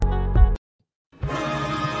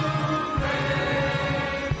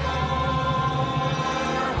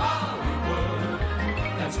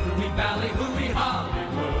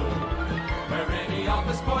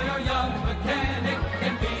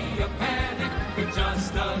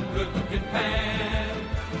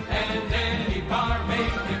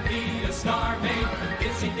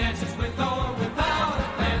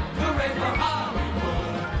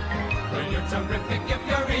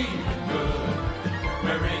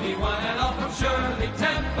surely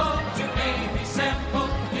temple to A, be simple,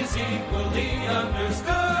 is equally understood.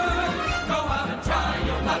 Go out and try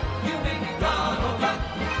your luck, you may be Donald Duck.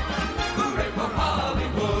 Hooray for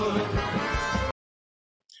Hollywood.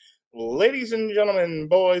 Ladies and gentlemen,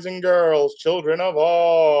 boys and girls, children of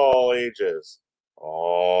all ages,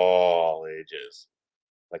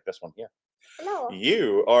 like this one here. Hello.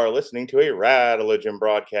 You are listening to a Radeligion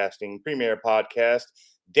Broadcasting premiere podcast,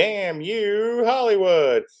 Damn You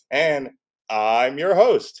Hollywood, and I'm your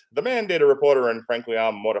host, the mandated reporter, and frankly,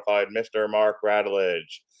 I'm mortified, Mr. Mark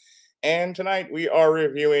Radelige. And tonight we are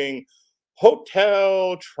reviewing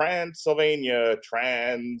Hotel Transylvania,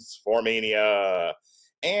 Transformania,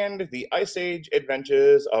 and the Ice Age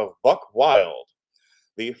Adventures of Buck Wild.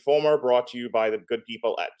 The former brought to you by the good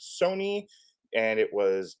people at Sony, and it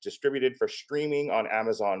was distributed for streaming on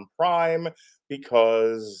Amazon Prime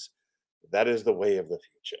because that is the way of the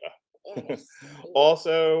future. Yes.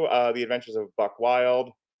 Also, The Adventures of Buck Wild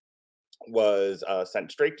was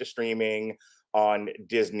sent straight to streaming on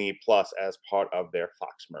Disney Plus as part of their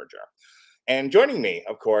Fox merger. And joining me,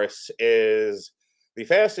 of course, is the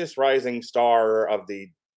fastest rising star of the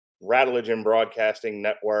Radeligion Broadcasting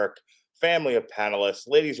Network family of panelists,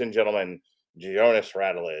 ladies and gentlemen, Jonas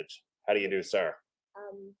Radelige. How do you do, sir?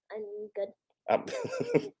 I'm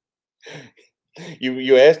good.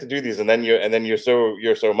 You asked to do these, and then you're so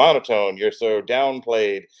monotone. You're so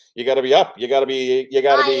downplayed. You got to be up. You got to be. I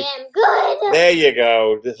am good. There you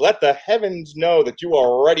go. Just let the heavens know that you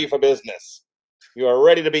are ready for business. You are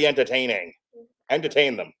ready to be entertaining.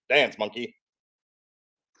 Entertain them. Dance, monkey.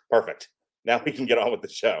 Perfect. Now we can get on with the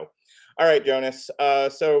show. All right, Jonas.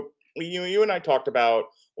 So you and I talked about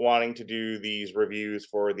wanting to do these reviews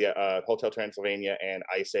for the Hotel Transylvania and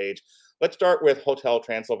Ice Age. Let's start with Hotel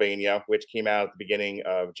Transylvania, which came out at the beginning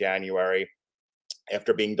of January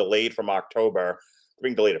after being delayed from October,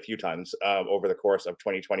 being delayed a few times over the course of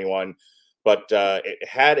 2021. But it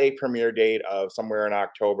had a premiere date of somewhere in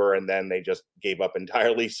October, and then they just gave up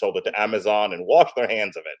entirely, sold it to Amazon, and washed their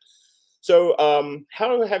hands of it. So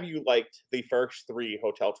how have you liked the first three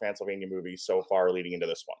Hotel Transylvania movies so far leading into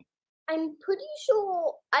this one? I'm pretty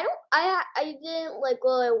sure I didn't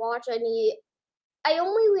really watch any. I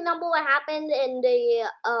only remember what happened in the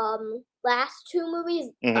last two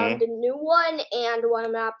movies, the new one and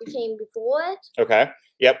one that became before it. Okay.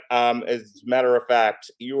 Yep. As a matter of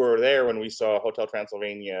fact, you were there when we saw Hotel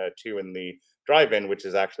Transylvania 2 in the drive-in, which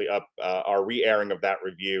is actually up. Our re-airing of that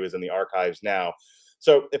review is in the archives now.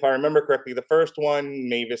 So, if I remember correctly, the first one,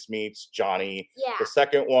 Mavis meets Johnny. Yeah. The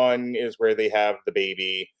second one is where they have the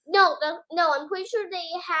baby. No, I'm pretty sure they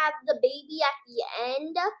have the baby at the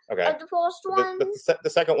end of the first one. The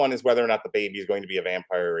second one is whether or not the baby is going to be a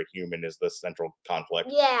vampire or a human is the central conflict.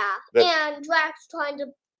 Yeah, and Drax trying to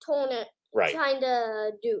turn it, right? Trying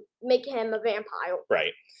to make him a vampire.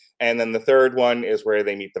 Right. And then the third one is where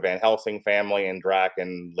they meet the Van Helsing family, and Drac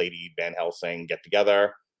and Lady Van Helsing get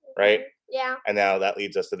together, right? Yeah. And now that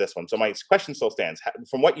leads us to this one. So my question still stands.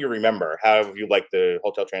 From what you remember, how have you liked the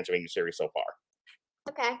Hotel Transylvania series so far?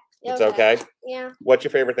 Okay. It's okay? Yeah. What's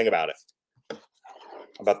your favorite thing about it?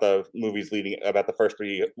 About the movies about the first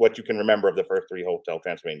three, what you can remember of the first three Hotel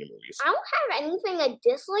Transylvania movies? I don't have anything I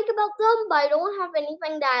dislike about them, but I don't have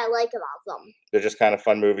anything that I like about them. They're just kind of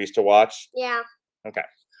fun movies to watch? Yeah. Okay.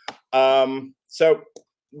 So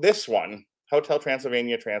this one, Hotel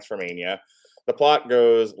Transylvania, Transformania, the plot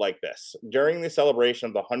goes like this. During the celebration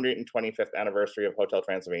of the 125th anniversary of Hotel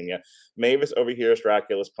Transylvania, Mavis overhears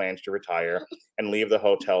Dracula's plans to retire and leave the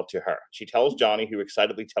hotel to her. She tells Johnny, who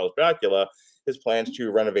excitedly tells Dracula his plans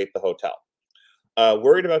to renovate the hotel.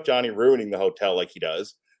 Worried about Johnny ruining the hotel like he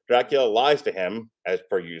does, Dracula lies to him, as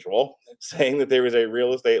per usual, saying that there is a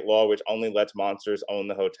real estate law which only lets monsters own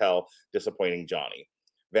the hotel, disappointing Johnny.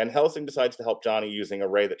 Van Helsing decides to help Johnny using a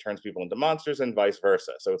ray that turns people into monsters and vice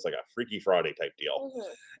versa. So it's like a Freaky Friday type deal.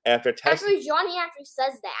 Actually, Johnny actually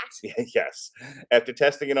says that. Yes. After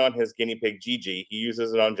testing it on his guinea pig, Gigi, he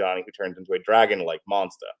uses it on Johnny, who turns into a dragon-like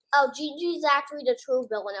monster. Oh, Gigi's actually the true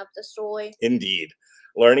villain of the story. Indeed.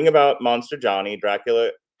 Learning about Monster Johnny,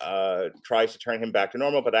 Dracula tries to turn him back to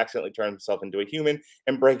normal, but accidentally turns himself into a human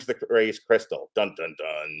and breaks the ray's crystal. Dun, dun,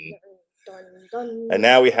 dun. Dun, dun. And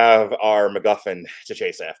now we have our MacGuffin to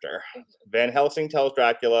chase after. Van Helsing tells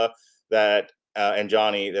Dracula that and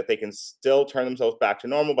Johnny that they can still turn themselves back to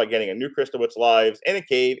normal by getting a new crystal which lives in a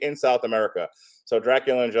cave in South America. So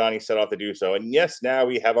Dracula and Johnny set off to do so. And yes, now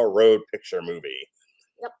we have a road picture movie.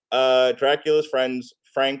 Yep. Dracula's friends,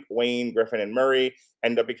 Frank, Wayne, Griffin, and Murray,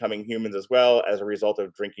 end up becoming humans as well as a result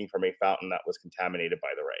of drinking from a fountain that was contaminated by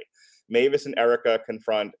the ray. Mavis and Erica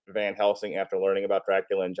confront Van Helsing after learning about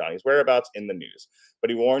Dracula and Johnny's whereabouts in the news. But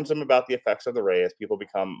he warns them about the effects of the ray as people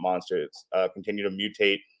become monsters, continue to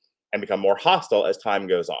mutate, and become more hostile as time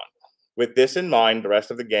goes on. With this in mind, the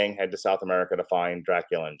rest of the gang head to South America to find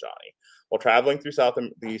Dracula and Johnny. While traveling through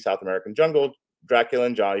the South American jungle, Dracula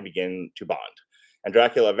and Johnny begin to bond. And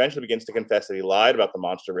Dracula eventually begins to confess that he lied about the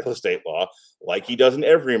monster real estate law, like he does in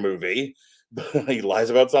every movie. He lies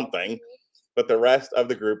about something. But the rest of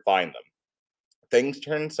the group find them. Things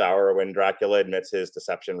turn sour when Dracula admits his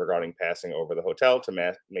deception regarding passing over the hotel to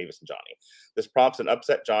Mavis and Johnny. This prompts an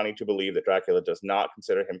upset Johnny to believe that Dracula does not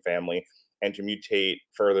consider him family and to mutate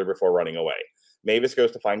further before running away. Mavis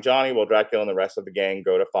goes to find Johnny while Dracula and the rest of the gang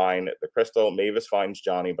go to find the crystal. Mavis finds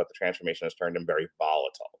Johnny, but the transformation has turned him very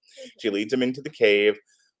volatile. She leads him into the cave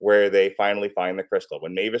where they finally find the crystal.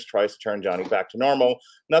 When Mavis tries to turn Johnny back to normal,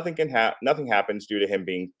 nothing happens due to him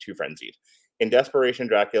being too frenzied. In desperation,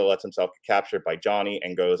 Dracula lets himself get captured by Johnny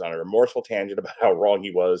and goes on a remorseful tangent about how wrong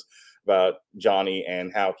he was about Johnny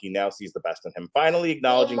and how he now sees the best in him, finally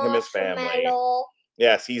acknowledging him as family.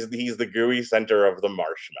 Yes, he's the gooey center of the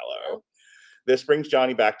marshmallow. This brings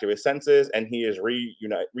Johnny back to his senses, and he is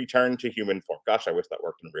returned to human form. Gosh, I wish that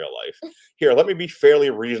worked in real life. Here, let me be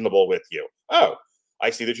fairly reasonable with you. Oh,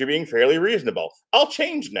 I see that you're being fairly reasonable. I'll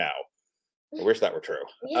change now. I wish that were true.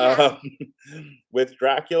 Yeah. With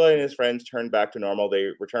Dracula and his friends turned back to normal, they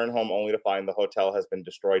return home only to find the hotel has been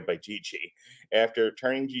destroyed by Gigi. After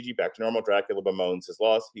turning Gigi back to normal, Dracula bemoans his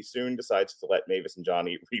loss. He soon decides to let Mavis and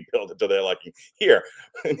Johnny rebuild it to their liking. Here,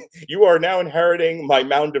 you are now inheriting my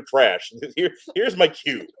mound of trash. Here's my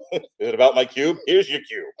cube. Is it about my cube? Here's your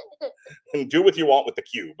cube. And do what you want with the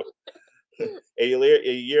cube. A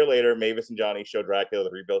year later, Mavis and Johnny show Dracula the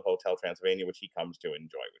rebuilt Hotel Transylvania, which he comes to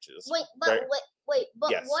enjoy, which is Wait,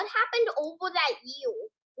 yes. What happened over that year?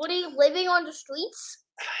 Were they living on the streets?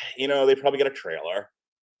 They probably got a trailer.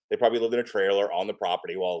 They probably lived in a trailer on the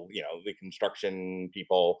property while, the construction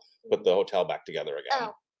people put the hotel back together again.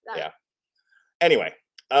 Oh, yeah. Anyway,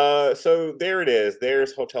 so there it is.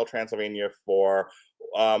 There's Hotel Transylvania 4.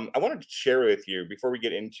 I wanted to share with you, before we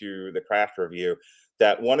get into the craft review,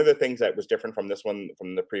 that one of the things that was different from this one,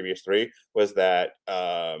 from the previous 3, was that,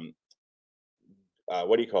 what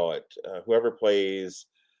do you call it? Whoever plays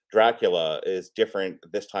Dracula is different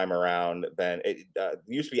this time around than it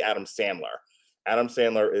used to be. Adam Sandler. Adam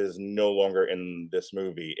Sandler is no longer in this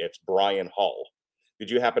movie. It's Brian Hull. Did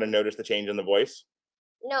you happen to notice the change in the voice?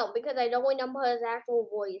 No, because I don't remember his actual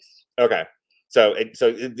voice. Okay. So it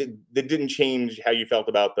didn't change how you felt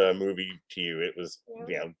about the movie to you. It was,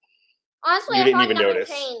 Honestly, you didn't even nothing notice.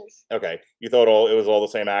 changed. Okay. You thought it was all the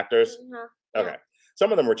same actors? Yeah. Okay.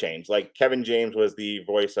 Some of them were changed. Like Kevin James was the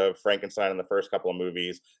voice of Frankenstein in the first couple of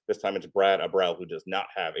movies. This time it's Brad Abrell, who does not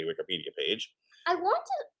have a Wikipedia page. I want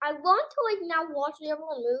to now watch the other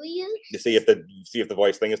movies To see if the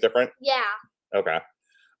voice thing is different? Yeah. Okay.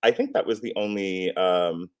 I think that was the only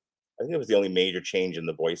major change in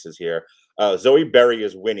the voices here. Zoe Berry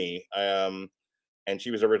is Winnie. And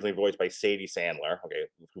she was originally voiced by Sadie Sandler. Okay,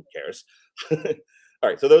 who cares? All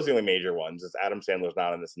right, so those are the only major ones. It's Adam Sandler's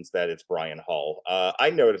not in this. Instead, it's Brian Hull.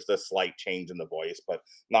 I noticed a slight change in the voice, but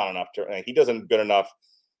not enough to. He doesn't good enough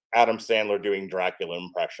Adam Sandler doing Dracula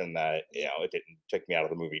impression that it didn't take me out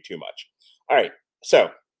of the movie too much. All right,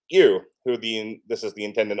 so you, this is the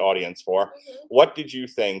intended audience for, what did you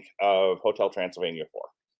think of Hotel Transylvania 4?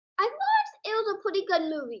 I thought it was a pretty good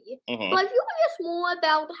movie. Mm-hmm. But if you could just more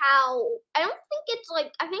about how, I don't think it's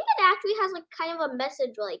I think it actually has kind of a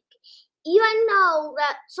message, even though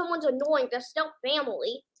that someone's annoying, they're still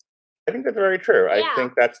family. I think that's very true. Yeah. I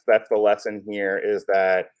think that's the lesson here, is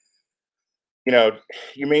that,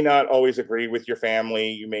 you may not always agree with your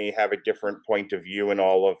family. You may have a different point of view and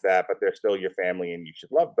all of that, but they're still your family and you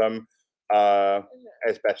should love them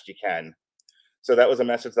as best you can. So that was a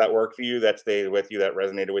message that worked for you, that stayed with you, that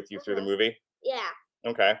resonated with you through the movie? Yeah.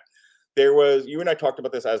 Okay. You and I talked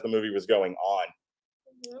about this as the movie was going on,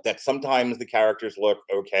 that sometimes the characters look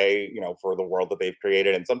okay, for the world that they've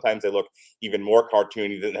created, and sometimes they look even more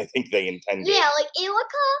cartoony than I think they intended. Yeah, like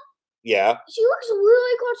Erica. Yeah. She looks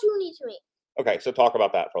really cartoony to me. Okay, so talk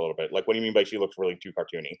about that for a little bit. What do you mean by she looks really too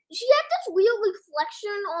cartoony? She had this weird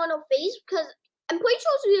reflection on her face, because I'm pretty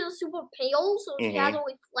sure she's super pale, so she has a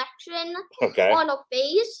reflection on her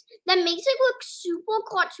face that makes it look super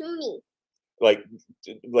cartoony. Like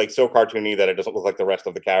so cartoony that it doesn't look like the rest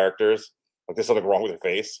of the characters? Like there's something wrong with her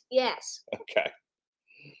face? Yes. Okay.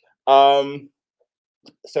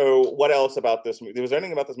 So what else about this movie? Was there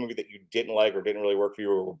anything about this movie that you didn't like or didn't really work for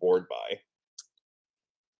you or were bored by?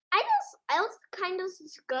 kind of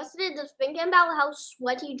disgusted just thinking about how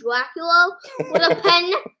sweaty Dracula with a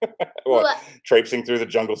pen. What, traipsing through the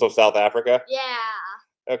jungles of South Africa? Yeah.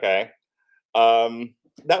 Okay.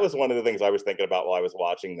 That was one of the things I was thinking about while I was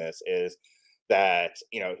watching this, is that,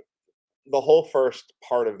 the whole first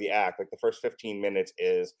part of the act, like the first 15 minutes,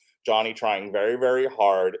 is Johnny trying very, very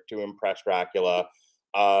hard to impress Dracula,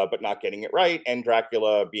 but not getting it right, and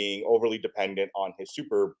Dracula being overly dependent on his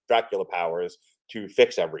super Dracula powers to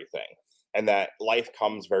fix everything. And that life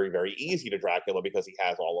comes very, very easy to Dracula because he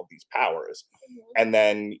has all of these powers. Mm-hmm. And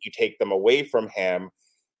then you take them away from him.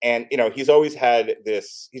 And, he's always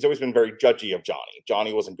been very judgy of Johnny.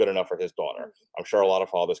 Johnny wasn't good enough for his daughter. I'm sure a lot of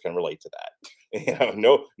fathers can relate to that.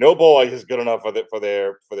 No boy is good enough for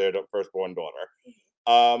their firstborn daughter.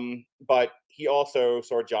 But he also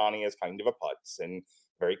saw Johnny as kind of a putz and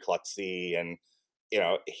very klutzy, and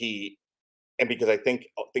and because I think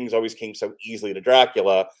things always came so easily to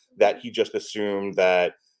Dracula, that he just assumed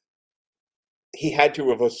that he had to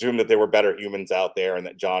have assumed that there were better humans out there, and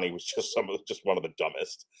that Johnny was just one of the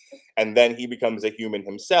dumbest. And then he becomes a human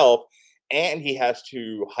himself, and he has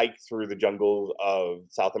to hike through the jungles of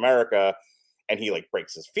South America, and he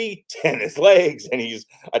breaks his feet and his legs, and he's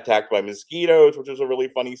attacked by mosquitoes, which was a really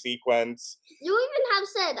funny sequence. You even have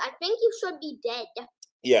said, "I think you should be dead."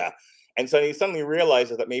 Yeah. And so he suddenly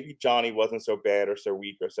realizes that maybe Johnny wasn't so bad or so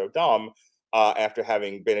weak or so dumb, after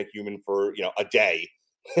having been a human for, a day,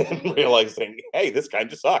 and realizing, hey, this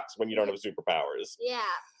kind of sucks when you don't have superpowers. Yeah.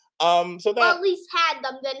 So that, or at least had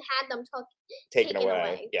them taken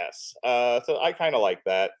away. Yes. So I kind of like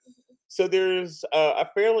that. So there's a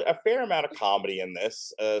fair amount of comedy in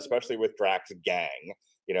this, especially with Drax's gang.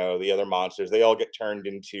 The other monsters, they all get turned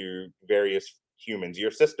into various humans. Your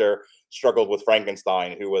sister struggled with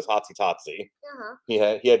Frankenstein, who was Hotsy Totsy. Uh-huh. He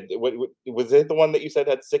had what, was it the one that you said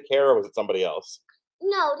had sick hair, or was it somebody else?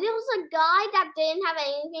 No, there was a guy that didn't have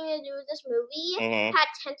anything to do with this movie. Mm-hmm. Had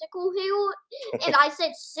tentacle hair, and I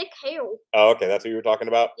said sick hair. Oh, okay, that's what you were talking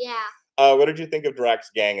about? Yeah. What did you think of Drax's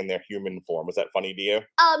gang in their human form? Was that funny to you?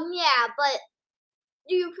 Yeah, but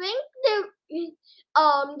do you think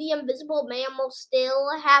the Invisible Man will still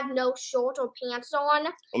have no shorts or pants on?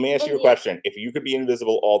 Let me ask you a question. If you could be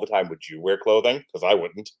invisible all the time, would you wear clothing? Because I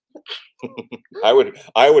wouldn't.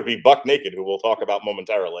 I would be buck naked, who we'll talk about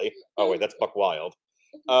momentarily. Oh wait, that's Buck Wild.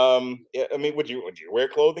 Yeah, I mean, would you wear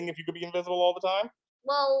clothing if you could be invisible all the time?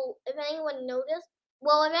 Well, if anyone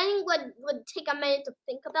would take a minute to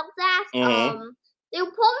think about that, Mm-hmm. they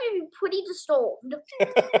would probably be pretty disturbed.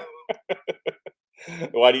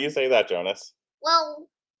 Why do you say that, Jonas? Well,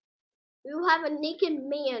 you have a naked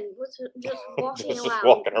man just walking around. Just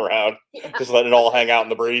walking around, Yeah. just letting it all hang out in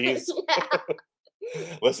the breeze. Yeah.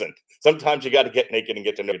 Listen, sometimes you got to get naked and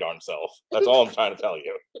get to know your darn self. That's all I'm trying to tell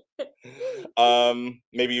you.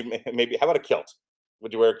 Maybe. How about a kilt?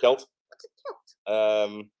 Would you wear a kilt? What's a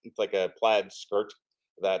kilt? It's like a plaid skirt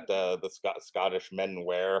that the Scottish men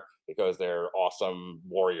wear because they're awesome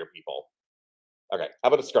warrior people. Okay, how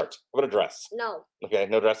about a skirt? How about a dress? No. Okay,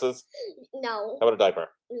 no dresses? No. How about a diaper?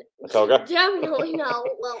 A toga? Definitely no.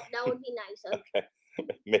 Well, that would be nicer. Okay.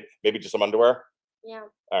 Maybe just some underwear? Yeah.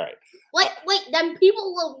 All right. Wait, then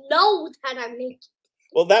people will know that I'm naked.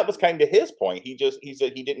 Well, that was kind of his point. He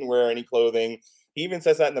said he didn't wear any clothing. He even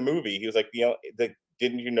says that in the movie. He was like,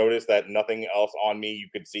 didn't you notice that nothing else on me you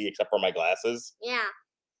could see except for my glasses? Yeah.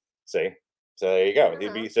 See? So there you go.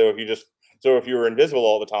 Uh-huh. So if you were invisible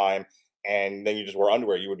all the time and then you just wore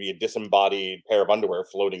underwear, you would be a disembodied pair of underwear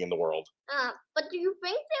floating in the world. But do you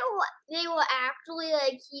think they will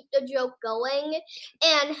actually keep the joke going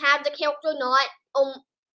and have the character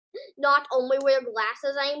not only wear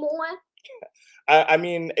glasses anymore? I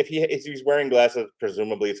mean, if he's wearing glasses,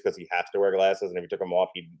 presumably it's because he has to wear glasses, and if he took them off,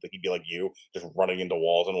 he'd be like you, just running into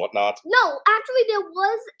walls and whatnot. No, actually, there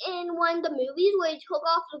was in one of the movies where he took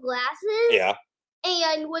off the glasses. Yeah.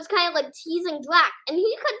 And was kind of teasing Drax, and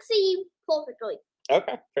he could see perfectly.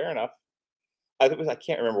 Okay, fair enough. I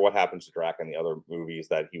can't remember what happens to Drax in the other movies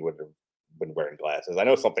that he would have been wearing glasses. I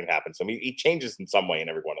know something happens, so he changes in some way in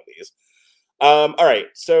every one of these. All right,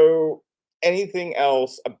 so anything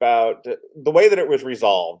else about the way that it was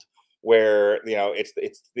resolved, where it's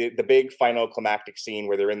the big final climactic scene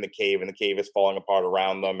where they're in the cave and the cave is falling apart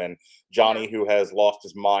around them, and Johnny, who has lost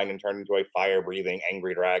his mind and turned into a fire-breathing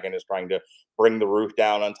angry dragon, is trying to bring the roof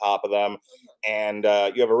down on top of them. And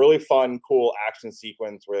you have a really fun, cool action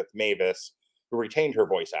sequence with Mavis, who retained her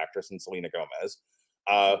voice actress, in Selena Gomez,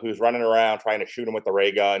 who's running around trying to shoot him with the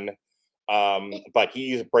ray gun. But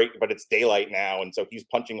but it's daylight now, and so he's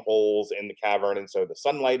punching holes in the cavern, and so the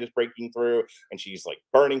sunlight is breaking through, and she's like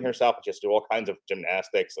burning herself, and just do all kinds of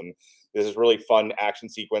gymnastics. And there's this really fun action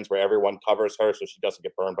sequence where everyone covers her so she doesn't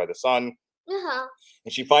get burned by the sun. Uh-huh.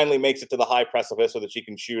 And she finally makes it to the high precipice so that she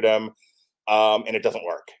can shoot him, and it doesn't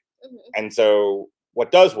work. And so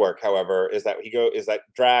what does work, however, is that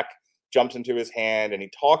Drac jumps into his hand and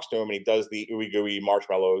he talks to him, and he does the ooey gooey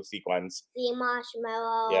marshmallow sequence. The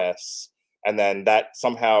marshmallow. Yes. And then that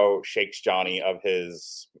somehow shakes Johnny of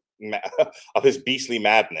his beastly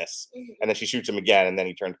madness. And then she shoots him again, and then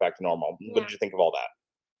he turns back to normal. Yeah. What did you think of all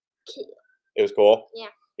that? Cool. It was cool? Yeah.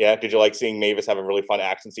 Yeah? Did you like seeing Mavis have a really fun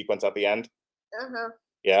action sequence at the end? Uh-huh.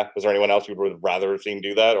 Yeah? Was there anyone else you would rather have seen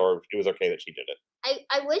do that, or it was okay that she did it?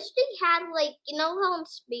 I wish they had, like, you know how in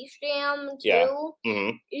Space Jam 2, yeah.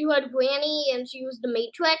 You had Granny and she was the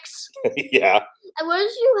Matrix? Yeah. I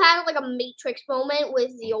wish you had, like, a Matrix moment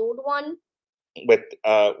with the old one. With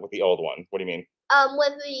the old one? What do you mean?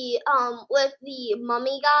 With the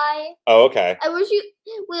mummy guy. Oh, okay. I wish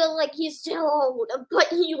he's still old, but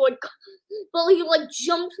he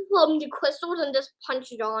jumped from the crystals and just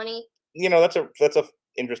punched Johnny. You know, that's a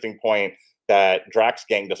interesting point, that Drac's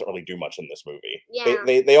gang doesn't really do much in this movie. Yeah.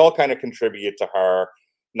 They all kind of contribute to her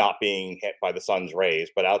not being hit by the sun's rays,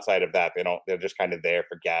 but outside of that, they're just kind of there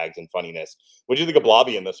for gags and funniness. What do you think of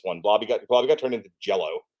Blobby in this one? Blobby got turned into Jello.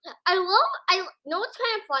 I know what's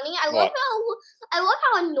kind of funny. I love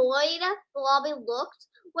how annoyed Blobby looked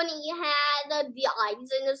when he had the eyes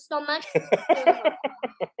in his stomach.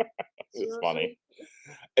 It's funny.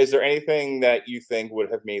 Is there anything that you think would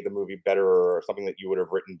have made the movie better, or something that you would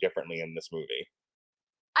have written differently in this movie?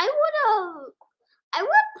 I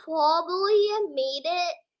would probably have made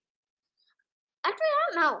it. Actually,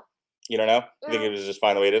 I don't know. You don't know? You think it was just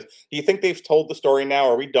fine the way it is? Do you think they've told the story now?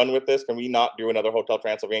 Are we done with this? Can we not do another Hotel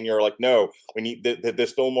Transylvania? Or like, no, we need there's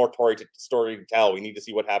still more story to tell. We need to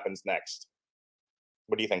see what happens next.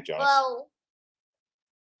 What do you think, Jonas? Well,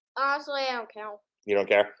 honestly, I don't care. You don't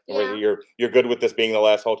care? Yeah. You're good with this being the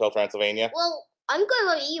last Hotel Transylvania? Well, I'm good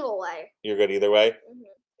with either way. You're good either way?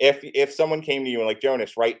 If someone came to you and like,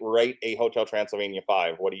 Jonas, write a Hotel Transylvania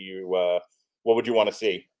 5, what would you want to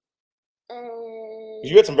see?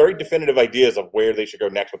 You had some very definitive ideas of where they should go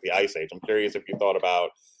next with the Ice Age. I'm curious if you thought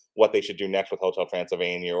about what they should do next with Hotel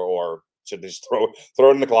Transylvania, or should they just throw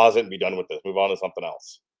it in the closet and be done with this? Move on to something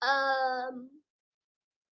else.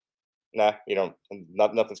 Nah, you don't.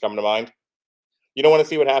 Nothing's coming to mind. You don't want to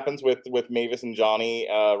see what happens with Mavis and Johnny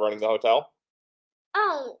running the hotel?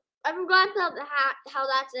 Oh, I forgot about how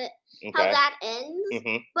that's it. Okay. How that ends.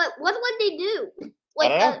 But what would they do?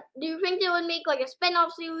 Like, do you think they would make like a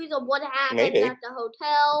spin-off series of what happened at the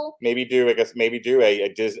hotel? Maybe do an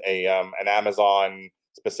Amazon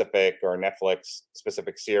specific or Netflix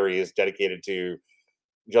specific series dedicated to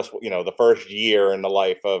just the first year in the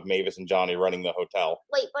life of Mavis and Johnny running the hotel.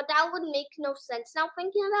 Wait, but that would make no sense now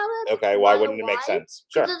thinking about it. Okay, why wouldn't it make sense?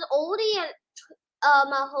 Sure. Because there's already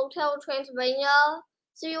a Hotel Transylvania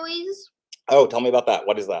series. Oh, tell me about that.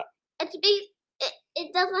 What is that?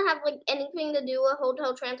 It doesn't have like anything to do with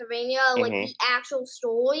Hotel Transylvania, like the actual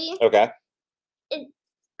story. Okay. It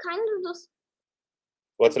kind of just.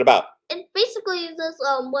 What's it about? It basically is this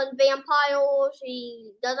one vampire.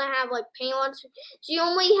 She doesn't have like parents. She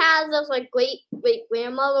only has this like great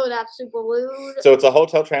grandmother that's super rude. So it's a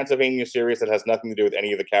Hotel Transylvania series that has nothing to do with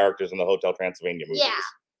any of the characters in the Hotel Transylvania movies. Yeah.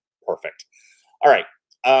 Perfect. All right.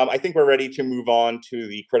 I think we're ready to move on to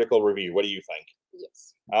the critical review. What do you think?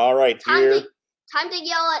 Yes. All right. Time to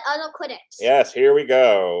yell at other critics. Yes, here we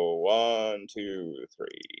go. 1, 2, 3.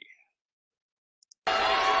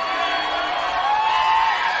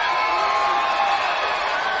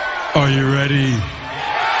 Are you ready?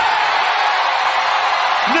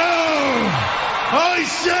 No! I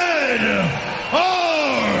said,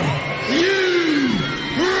 are you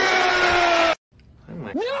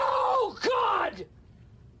ready? No, God!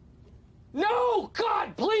 No,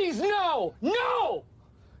 God, please, no! No!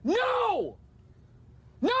 No!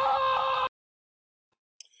 No!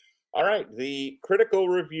 All right, the critical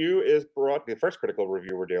review the first critical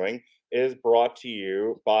review we're doing is brought to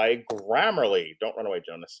you by Grammarly. Don't run away,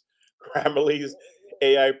 Jonas. Grammarly's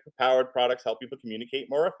AI-powered products help people communicate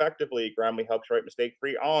more effectively. Grammarly helps you write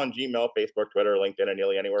mistake-free on Gmail, Facebook, Twitter, LinkedIn, and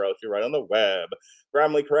nearly anywhere else you write on the web.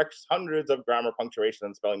 Grammarly corrects hundreds of grammar, punctuation,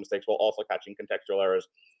 and spelling mistakes while also catching contextual errors,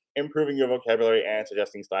 improving your vocabulary, and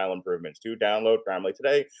suggesting style improvements. To download Grammarly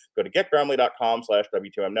today, go to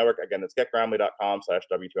getgrammarly.com/W2M Network. Again, that's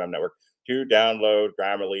getgrammarly.com/W2M Network to download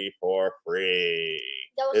Grammarly for free.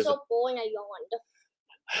 That was so boring, I yawned.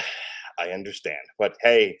 I understand, but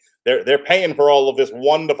hey, they're paying for all of this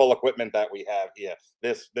wonderful equipment that we have here.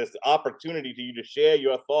 This opportunity to you to share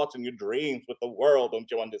your thoughts and your dreams with the world. Don't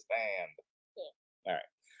you understand? Yeah. All right.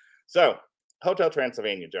 So, Hotel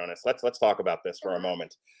Transylvania, Jonas. Let's talk about this for a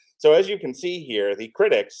moment. So, as you can see here, the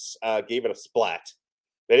critics gave it a splat.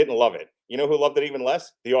 They didn't love it. You know who loved it even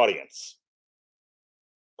less? The audience.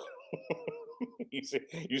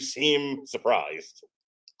 You seem surprised.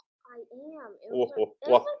 I am.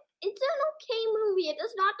 Well, It's an okay movie. It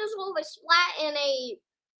does not deserve a splat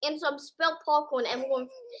and some spilled popcorn. Everyone,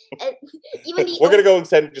 even the we're gonna go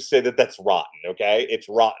instead and just say that that's rotten. Okay, it's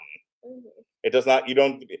rotten. Mhm. It does not. You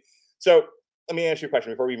don't. So let me ask you a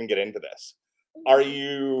question before we even get into this. Are Mhm.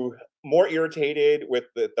 you more irritated with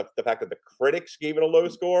the fact that the critics gave it a low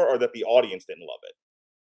score, or that the audience didn't love it?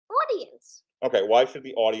 Audience? Okay, why should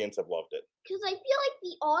the audience have loved it? Because I feel like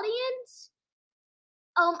the audience.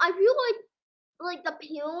 I feel like the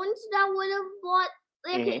parents that would have bought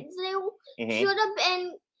their Mhm. kids there Mhm. should have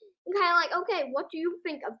been kind of like, okay, what do you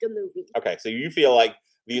think of the movie? Okay, so you feel like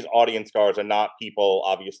these audience scores are not people,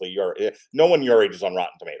 obviously, no one your age is on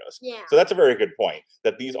Rotten Tomatoes. Yeah. So that's a very good point,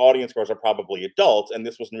 that these audience scores are probably adults, and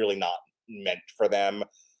this was really not meant for them,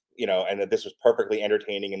 and that this was perfectly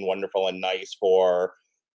entertaining and wonderful and nice for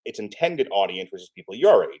its intended audience, which is people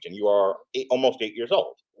your age, and you are almost 8 years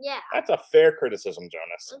old. Yeah. That's a fair criticism,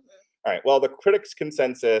 Jonas. Mhm. All right, well, the critics'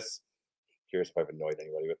 consensus. Curious if I've annoyed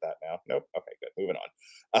anybody with that now. Nope. Okay, good. Moving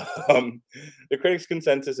on. The critics'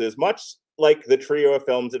 consensus is much like the trio of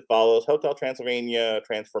films it follows. Hotel Transylvania,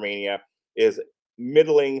 Transformania is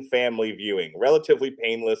middling family viewing, relatively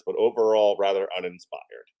painless, but overall rather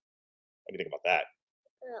uninspired. What do you think about that?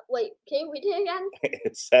 Wait, can you read it again?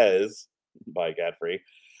 It says, by Godfrey,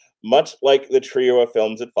 much like the trio of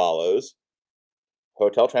films it follows,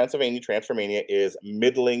 Hotel Transylvania, Transformania is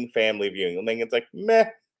middling family viewing. I think it's like, meh,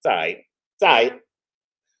 it's all right. It's all right.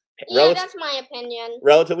 Yeah, that's my opinion.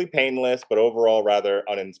 Relatively painless, but overall rather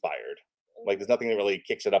uninspired. Like there's nothing that really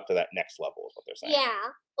kicks it up to that next level, is what they're saying.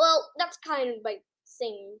 Yeah. Well, that's kind of like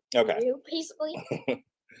same Okay. review, basically.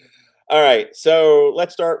 All right, so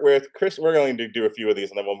let's start with Chris. We're going to do a few of these,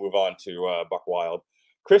 and then we'll move on to Buck Wild.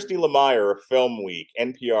 Christy Lemire of Film Week,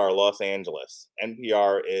 NPR, Los Angeles.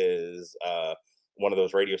 NPR is one of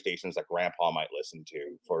those radio stations that Grandpa might listen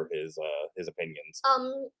to for his opinions.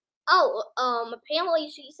 Apparently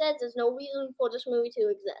she says there's no reason for this movie to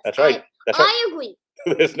exist. That's right. I agree.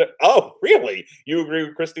 There's no. Oh, really? You agree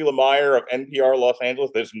with Christy Lemire of NPR Los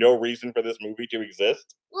Angeles? There's no reason for this movie to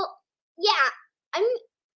exist? Well, yeah.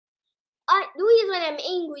 The reason I'm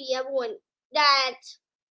angry, everyone, that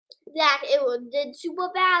it did super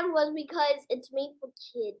bad was because it's made for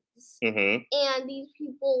kids, and these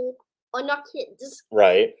people are not kids.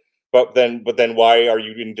 Right. But then why are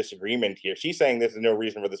you in disagreement here? She's saying there's no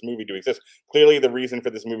reason for this movie to exist. Clearly, the reason for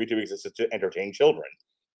this movie to exist is to entertain children.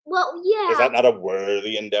 Well, yeah. Is that not a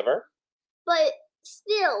worthy endeavor? But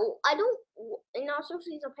still, I don't. So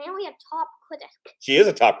she's apparently a top critic. She is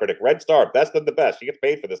a top critic. Red Star, best of the best. She gets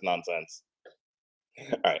paid for this nonsense.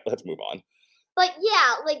 All right, let's move on. But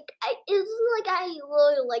yeah, it's like I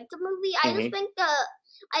really like the movie. I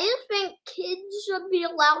just think kids should be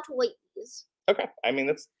allowed to like these. Okay, I mean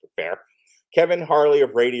that's fair. Kevin Harley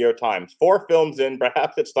of Radio Times. 4 films in,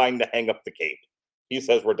 perhaps it's time to hang up the cape. He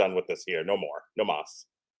says we're done with this here. No more. No mas.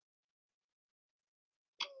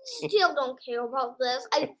 Still don't care about this.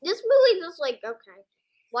 This movie just okay.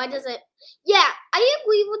 Why does it? Yeah, I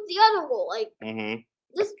agree with the other rule.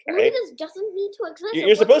 This movie just doesn't need to exist.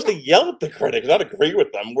 You're supposed to yell at the critics, not agree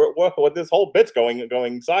with them. What this whole bit's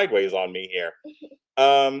going sideways on me here.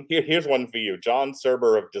 Here's one for you, John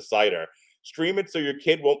Serber of Decider. Stream it so your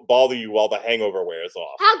kid won't bother you while the hangover wears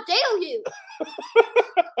off. How dare you?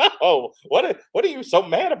 Oh, what are you so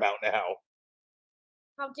mad about now?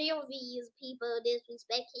 How dare these people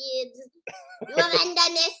disrespect kids? You haven't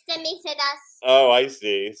done this to us. Oh, I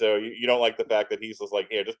see. So you don't like the fact that he's just like,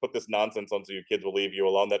 here, just put this nonsense on so your kids will leave you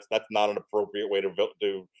alone. That's not an appropriate way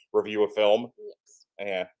to review a film. Yes.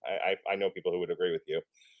 Yeah, I know people who would agree with you.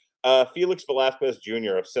 Felix Velasquez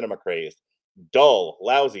Jr. of Cinema Crazed. Dull,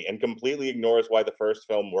 lousy, and completely ignores why the first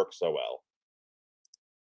film works so well.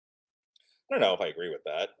 I don't know if I agree with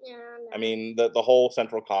that. Yeah. No. I mean, the whole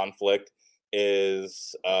central conflict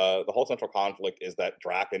is that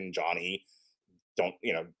Drac and Johnny don't,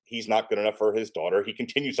 he's not good enough for his daughter. He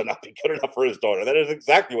continues to not be good enough for his daughter. That is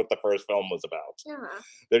exactly what the first film was about. Uh-huh.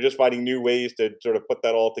 They're just finding new ways to sort of put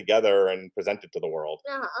that all together and present it to the world.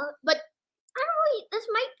 But this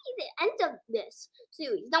might be the end of this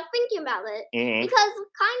series. Now thinking about it, Mm-hmm. because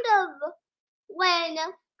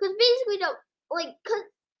basically because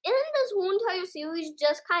in this this whole entire series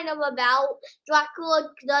just kind of about Dracula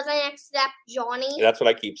doesn't accept Johnny? That's what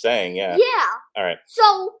I keep saying, yeah. Yeah. All right.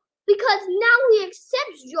 So, because now he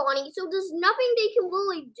accepts Johnny, so there's nothing they can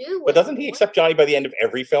really do. But doesn't he anymore. accept Johnny by the end of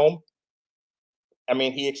every film? I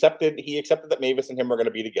mean, he accepted that Mavis and him were going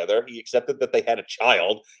to be together. He accepted that they had a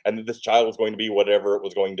child, and that this child was going to be whatever it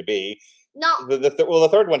was going to be. No. The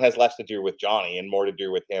third one has less to do with Johnny and more to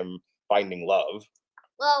do with him finding love.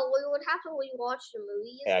 Well, we would have to rewatch the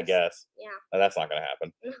movies. Yeah, I guess. Yeah. No, that's not going to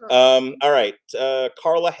happen. Uh-huh. All right.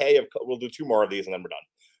 Carla Hay we'll do 2 more of these and then we're done.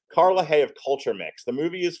 Carla Hay of Culture Mix. The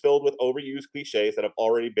movie is filled with overused cliches that have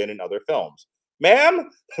already been in other films. Ma'am,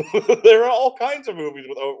 there are all kinds of movies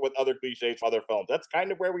with other cliches for other films. That's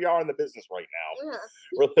kind of where we are in the business right now.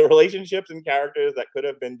 Yeah. Relationships and characters that could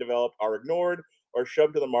have been developed are ignored or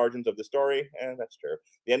shoved to the margins of the story. And that's true.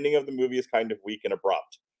 The ending of the movie is kind of weak and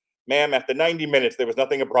abrupt. Ma'am, after 90 minutes, there was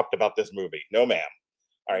nothing abrupt about this movie. No, ma'am.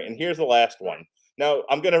 All right, and here's the last one. Now,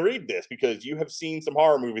 I'm going to read this because you have seen some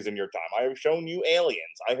horror movies in your time. I have shown you Aliens.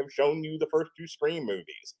 I have shown you the first 2 Scream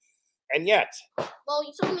movies. And yet... Well,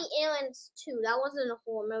 you told me Aliens 2. That wasn't a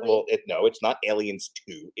horror movie. Well, no, it's not Aliens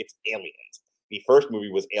 2. It's Aliens. The first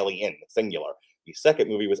movie was Alien, singular. The second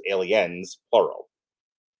movie was Aliens, plural.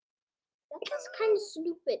 That's kind of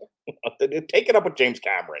stupid. Take it up with James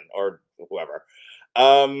Cameron or whoever.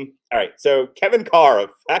 All right, so Kevin Carr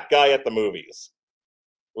of Fat Guy at the Movies.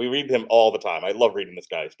 We read him all the time. I love reading this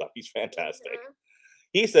guy's stuff. He's fantastic. Mm-hmm.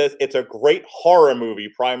 He says it's a great horror movie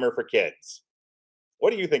primer for kids.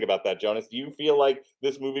 What do you think about that, Jonas? Do you feel like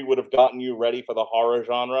this movie would have gotten you ready for the horror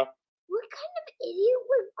genre? What kind of idiot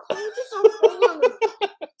would call this a horror movie?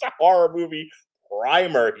 It's a horror movie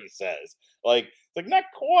primer, he says. Like, it's like not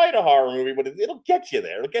quite a horror movie, but it'll get you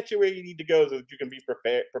there. It'll get you where you need to go so that you can be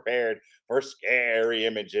prepared for scary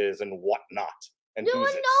images and whatnot. And there were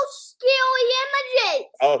no scary images.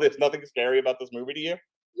 Oh, there's nothing scary about this movie to you?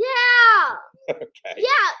 Yeah. Okay.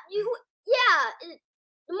 Yeah.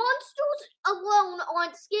 The monsters alone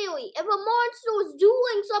aren't scary. If a monster is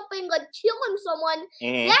doing something like killing someone,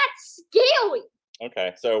 that's scary.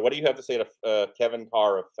 Okay, so what do you have to say to Kevin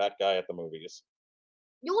Carr of Fat Guy at the Movies?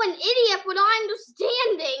 You're an idiot for not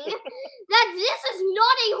understanding that this is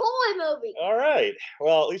not a horror movie. All right.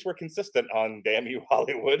 Well, at least we're consistent on Damn You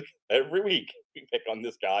Hollywood. Every week we pick on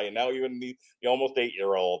this guy, and now even the almost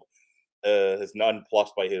 8-year-old is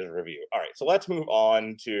nonplussed by his review. All right, so let's move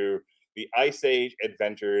on to the Ice Age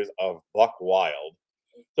Adventures of Buck Wild.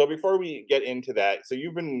 So before we get into that, so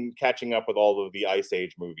you've been catching up with all of the Ice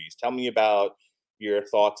Age movies. Tell me about your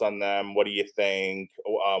thoughts on them. What do you think?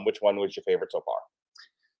 Which one was your favorite so far?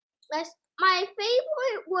 My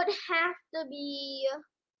favorite would have to be...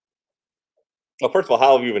 Well, first of all,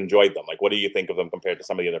 how have you enjoyed them? Like, what do you think of them compared to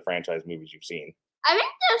some of the other franchise movies you've seen? I think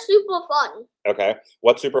they're super fun. Okay.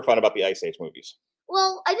 What's super fun about the Ice Age movies?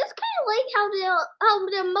 Well, I just kind of like how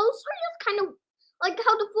they're mostly just kind of like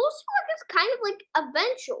how the first one is kind of like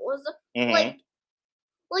adventures.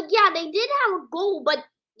 Like yeah, they did have a goal, but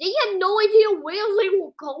they had no idea where they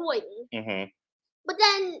were going. But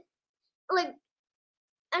then, like,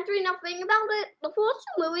 after enough thinking about it, the first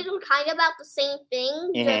 2 movies were kind of about the same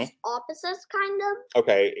thing, just opposites, kind of.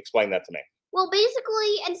 Okay, explain that to me. Well,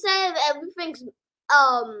 basically, instead of everything's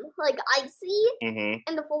like icy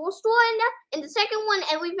in the first one, in the second one,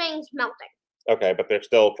 everything's melting. Okay, but they're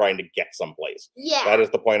still trying to get someplace. Yeah. That is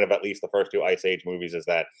the point of at least the first 2 Ice Age movies, is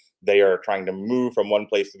that they are trying to move from one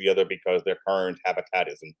place to the other because their current habitat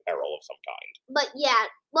is in peril of some kind. But yeah,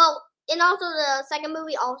 well, and also the second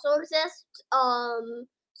movie also exists.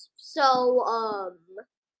 So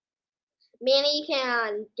Manny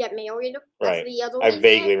can get married. Right. The other I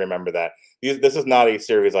vaguely remember that. This is not a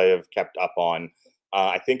series I have kept up on.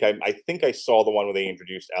 I think I saw the one where they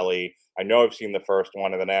introduced Ellie. I know I've seen the first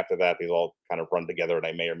one, and then after that, these all kind of run together, and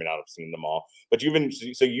I may or may not have seen them all. But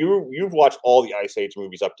you've watched all the Ice Age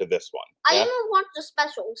movies up to this one. I Yeah? even watched the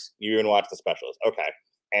specials. You even watched the specials. Okay.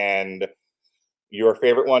 And your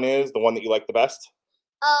favorite one is the one that you like the best?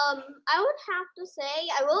 I would have to say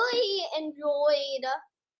I really enjoyed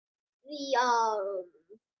the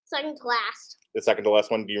second to last. The second to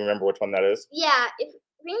last one. Do you remember which one that is? Yeah, I think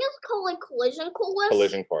it's called like Collision Course.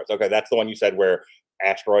 Collision Course. Okay, that's the one you said where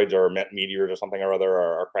asteroids or meteors or something or other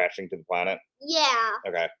are crashing to the planet. Yeah.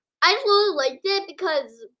 Okay. I just really liked it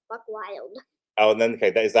because Buck Wild. Oh, and then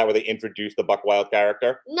is that where they introduced the Buck Wild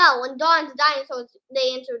character? No, in Dawn of the Dinosaurs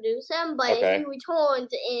they introduce him, but he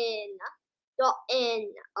returns in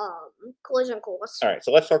Collision Course. All right,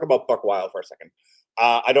 so let's talk about Buck Wild for a second.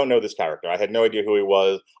 I don't know this character. I had no idea who he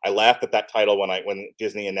was. I laughed at that title when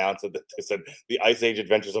Disney announced that they said the Ice Age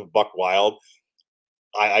Adventures of Buck Wild.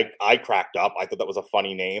 I cracked up. I thought that was a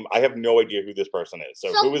funny name. I have no idea who this person is.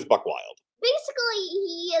 So who is Buck Wild? Basically,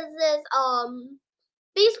 he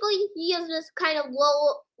is this kind of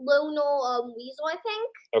loner weasel, I think.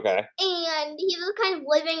 Okay. And he's just kind of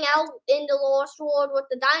living out in the lost world with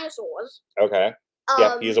the dinosaurs. Okay.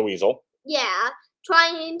 Yeah, he's a weasel. Yeah,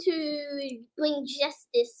 trying to bring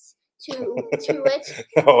justice to it.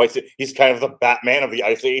 Oh, I see. He's kind of the Batman of the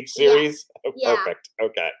Ice Age series. Yeah. Perfect.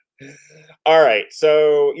 Okay. All right.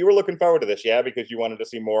 So you were looking forward to this, yeah, because you wanted to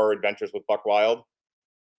see more adventures with Buck Wild.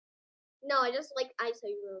 No, I just like Ice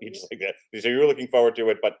Age movies. You just like that. So you were looking forward to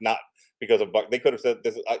it, but not because of Buck. They could have said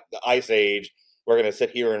this is the Ice Age. We're gonna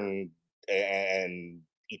sit here and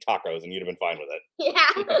eat tacos, and you'd have been fine with it.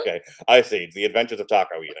 Yeah. Okay. Ice Age: The Adventures of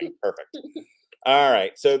Taco Eating. Perfect. All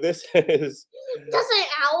right. So this is just an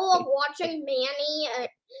hour of watching Manny,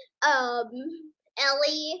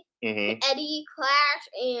 Ellie, Eddie clash,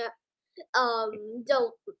 and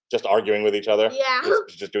don't just arguing with each other. Yeah.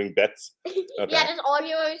 Just doing bits. Okay. Yeah, just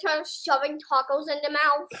arguing with each other, shoving tacos in the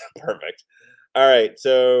mouth. Perfect. All right.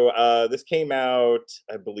 So this came out,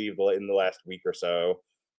 I believe, in the last week or so.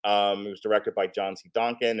 It was directed by John C.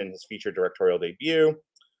 Donkin in his feature directorial debut.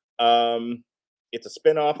 It's a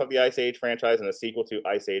spin-off of the Ice Age franchise and a sequel to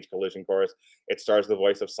Ice Age Collision Course. It stars the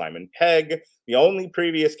voice of Simon Pegg, the only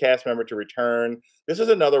previous cast member to return. This is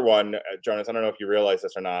another one, Jonas, I don't know if you realize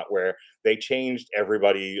this or not, where they changed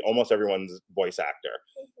almost everyone's voice actor.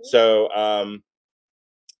 So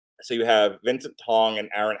you have Vincent Tong and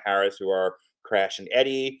Aaron Harris, who are Crash and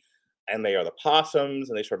Eddie, and they are the possums,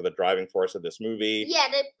 and they sort of the driving force of this movie. Yeah,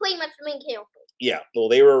 they're pretty much the main characters. Yeah, well,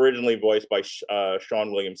 they were originally voiced by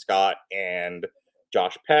Sean William Scott and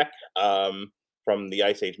Josh Peck from the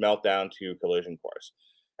Ice Age Meltdown to Collision Course.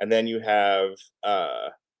 And then you have,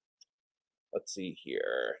 let's see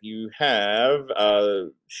here, you have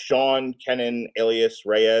Sean Kennan alias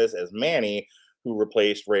Reyes as Manny, who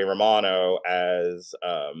replaced Ray Romano as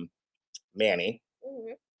Manny.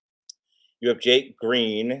 You have Jake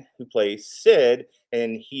Green, who plays Sid,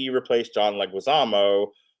 and he replaced John Leguizamo,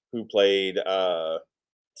 who played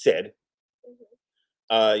Sid.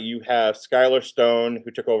 You have Skylar Stone,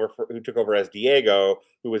 who took over as Diego,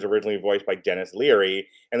 who was originally voiced by Dennis Leary,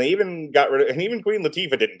 and they even got rid of, and even Queen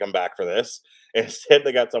Latifah didn't come back for this. Instead,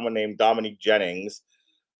 they got someone named Dominique Jennings,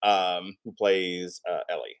 who plays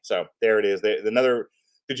Ellie. So there it is.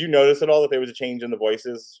 Did you notice at all that there was a change in the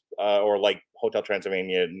voices, or like Hotel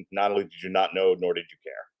Transylvania? Not only did you not know, nor did you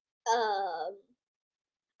care.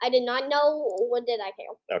 I did not know, or did I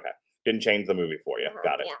care? Okay, didn't change the movie for you.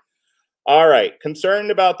 Got it. Yeah. All right.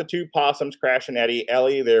 Concerned about the two possums, Crash and Eddie,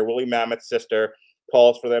 Ellie, their woolly mammoth sister,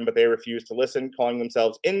 calls for them, but they refuse to listen, calling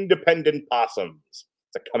themselves independent possums.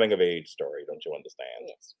 It's a coming of age story, don't you understand?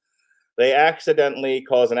 Yes. They accidentally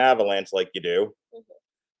cause an avalanche, like you do.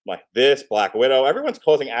 Like this, Black Widow. Everyone's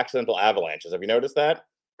causing accidental avalanches. Have you noticed that?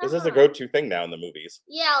 This is a go-to thing now in the movies.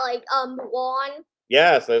 Yeah, like Juan.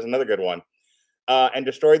 Yes, there's another good one. And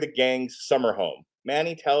destroy the gang's summer home.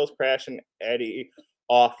 Manny tells Crash and Eddie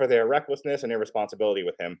off for their recklessness and irresponsibility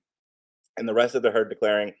with him, and the rest of the herd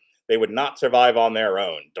declaring they would not survive on their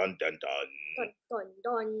own. Dun, dun, dun. Dun, dun,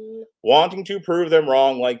 dun. Wanting to prove them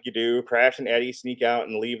wrong like you do, Crash and Eddie sneak out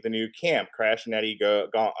and leave the new camp. Crash and Eddie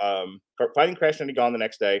finding Crash and Eddie gone the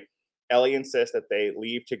next day. Ellie insists that they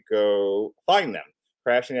leave to go find them.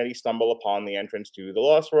 Crash and Eddie stumble upon the entrance to the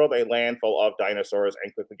Lost World, a land full of dinosaurs,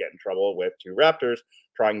 and quickly get in trouble with two raptors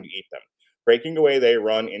trying to eat them. Breaking away, they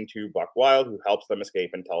run into Buck Wild, who helps them escape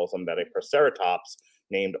and tells them that a Triceratops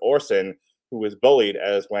named Orson, who was bullied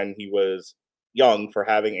as when he was young for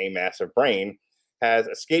having a massive brain, has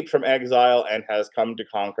escaped from exile and has come to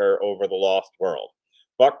conquer over the Lost World.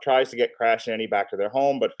 Buck tries to get Crash and Eddie back to their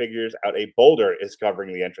home, but figures out a boulder is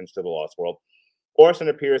covering the entrance to the Lost World. Orson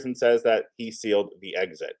appears and says that he sealed the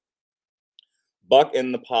exit. Buck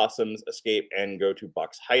and the possums escape and go to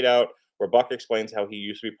Buck's hideout, where Buck explains how he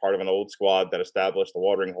used to be part of an old squad that established the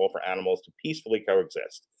watering hole for animals to peacefully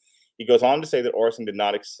coexist. He goes on to say that Orson did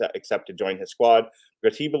not accept to join his squad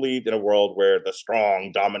because he believed in a world where the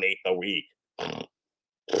strong dominate the weak,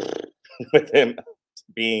 with him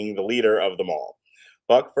being the leader of them all.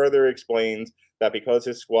 Buck further explains that because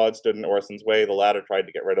his squad stood in Orson's way, the latter tried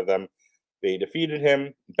to get rid of them. They defeated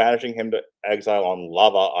him, banishing him to exile on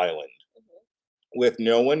Lava Island. With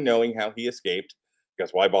no one knowing how he escaped,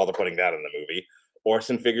 because why bother putting that in the movie,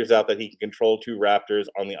 Orson figures out that he can control two raptors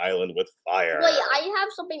on the island with fire. Wait, I have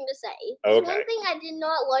something to say. Okay. One thing I did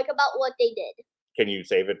not like about what they did. Can you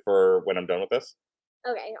save it for when I'm done with this?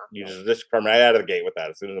 Okay. You just come right out of the gate with that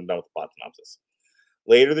as soon as I'm done with the plot synopsis.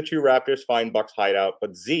 Later, the two raptors find Buck's hideout,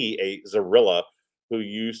 but Z, a Zorilla, who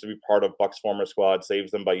used to be part of Buck's former squad,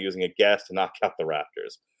 saves them by using a gas to knock out the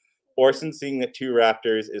raptors. Orson, seeing that 2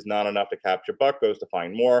 raptors is not enough to capture Buck, goes to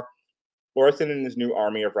find more. Orson and his new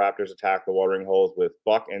army of raptors attack the watering holes, with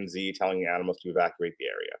Buck and Z telling the animals to evacuate the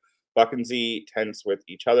area. Buck and Z, tense with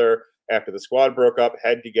each other after the squad broke up,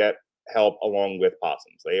 head to get help along with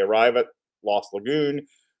possums. They arrive at Lost Lagoon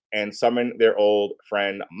and summon their old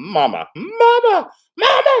friend Mama. Mama!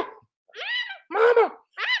 Mama! Mama!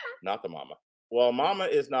 Not the mama. Well, Mama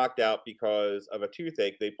is knocked out because of a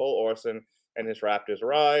toothache. They pull Orson and his raptors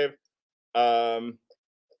arrive and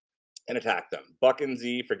attack them. Buck and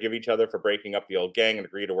Z forgive each other for breaking up the old gang and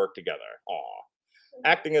agree to work together. Aww.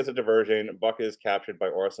 Acting as a diversion, Buck is captured by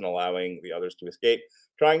Orson, allowing the others to escape.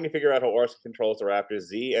 Trying to figure out how Orson controls the raptors,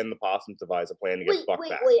 Z and the possums devise a plan to get Buck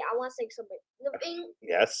back. Wait, I want to say something. The thing,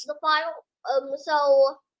 yes? the file,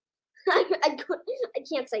 so, I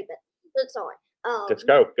can't say that. That's all right. Just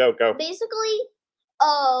go. Basically,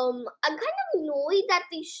 I'm kind of annoyed that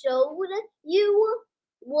they showed you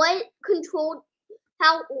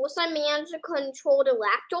how Orson managed to control the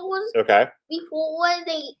raptors. Okay. Before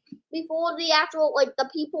the actual, the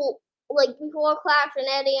people, before Crash and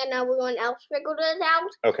Eddie and everyone else figured it out.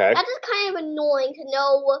 Okay. That is kind of annoying to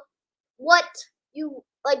know what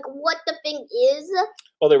the thing is.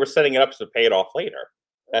 Well, they were setting it up to pay it off later.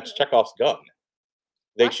 That's Chekhov's gun.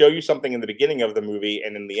 They show you something in the beginning of the movie,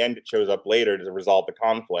 and in the end, it shows up later to resolve the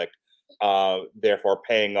conflict, therefore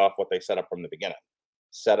paying off what they set up from the beginning.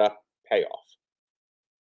 Set up, payoff.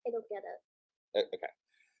 I don't get it. Okay.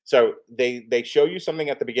 So they show you something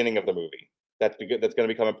at the beginning of the movie that's going to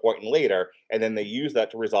become important later, and then they use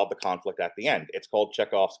that to resolve the conflict at the end. It's called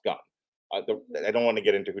Chekhov's gun. I don't want to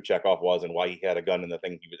get into who Chekhov was and why he had a gun in the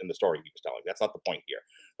thing he was in the story he was telling. That's not the point here.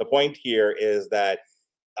 The point here is that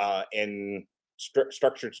in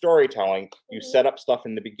structured storytelling, you set up stuff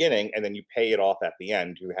in the beginning and then you pay it off at the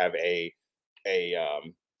end to have a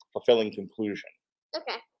fulfilling conclusion.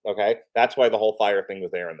 Okay, that's why the whole fire thing was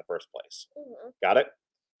there in the first place. Got it?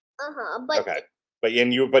 But okay, but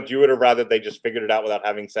you would have rather they just figured it out without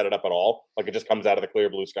having set it up at all, like it just comes out of the clear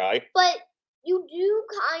blue sky. But you do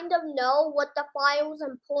kind of know what the file's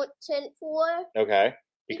important for. Okay,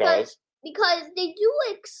 because they do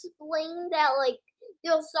explain that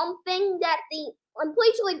there's something that I'm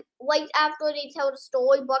pretty sure right after they tell the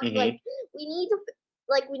story, but we need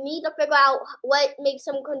to figure out what makes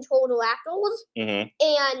them control the raptors.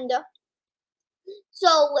 And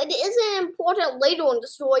so it isn't important later in the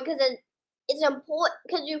story because it's important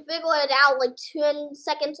because you figure it out 10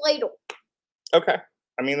 seconds later. Okay,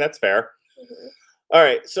 I mean that's fair. All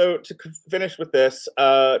right, so to finish with this,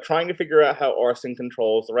 trying to figure out how Orson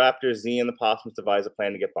controls the raptors, Z and the possums devise a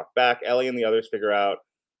plan to get Buck back. Ellie and the others figure out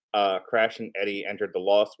Crash and Eddie entered the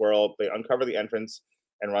Lost World. They uncover the entrance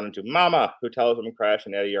and run into Mama, who tells them Crash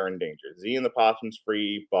and Eddie are in danger. Z and the possums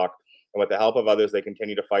free Buck, and with the help of others, they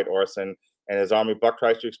continue to fight Orson and his army. Buck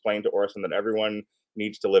tries to explain to Orson that everyone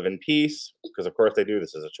needs to live in peace, because of course they do.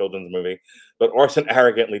 This is a children's movie. But Orson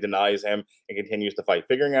arrogantly denies him and continues to fight.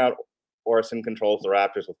 Figuring out Orson controls the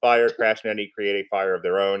raptors with fire. Crash and Eddie create a fire of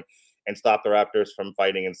their own and stop the raptors from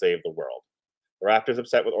fighting and save the world. The raptors,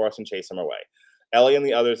 upset with Orson, chase him away. Ellie and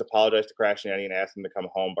the others apologize to Crash and Eddie and ask them to come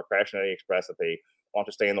home, but Crash and Eddie express that they want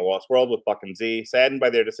to stay in the Lost World with Buck and Z. Saddened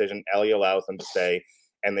by their decision, Ellie allows them to stay,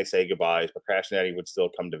 and they say goodbyes, but Crash and Eddie would still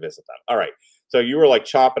come to visit them. All right, so you were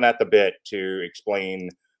chomping at the bit to explain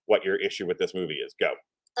what your issue with this movie is. Go.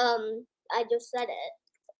 I just said it.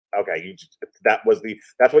 Okay,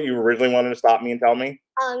 that's what you originally wanted to stop me and tell me?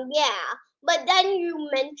 Yeah. But then you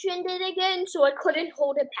mentioned it again, so I couldn't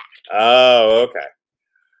hold it back. Oh, okay.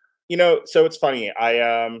 So it's funny.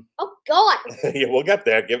 Oh God. Yeah, we'll get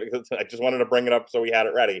there. I just wanted to bring it up so we had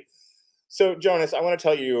it ready. So, Jonas, I want to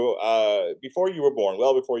tell you, before you were born,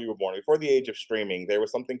 before the age of streaming, there was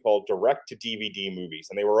something called direct-to-DVD movies,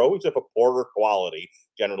 and they were always of a poorer quality,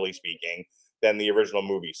 generally speaking, than the original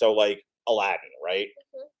movie. So, Aladdin, right?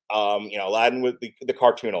 Aladdin with the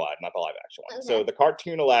cartoon Aladdin, not the live-action one. So, the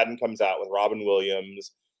cartoon Aladdin comes out with Robin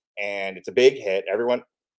Williams, and it's a big hit. Everyone,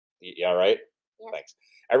 yeah, right? Yeah. Thanks.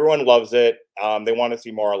 Everyone loves it. They want to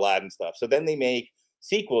see more Aladdin stuff. So then they make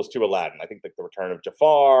sequels to Aladdin. I think The Return of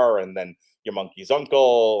Jafar, and then Your Monkey's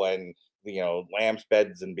Uncle, and Lamb's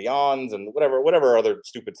Beds and Beyonds, and whatever other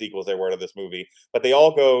stupid sequels there were to this movie. But they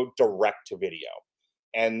all go direct to video,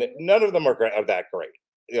 and none of them are that great.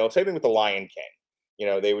 Same thing with The Lion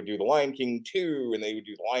King. They would do The Lion King 2, and they would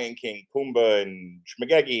do The Lion King Pumbaa and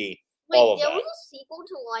Shmagegi. Wait, there was a sequel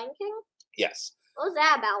to Lion King? Yes. What was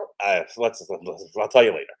that about? I'll tell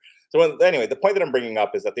you later. So anyway, the point that I'm bringing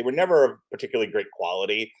up is that they were never of particularly great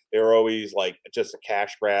quality. They were always just a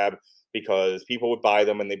cash grab. because people would buy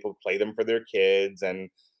them and they would play them for their kids, and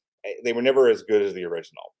they were never as good as the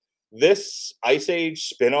original. This Ice Age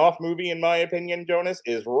spin-off movie, in my opinion, Jonas,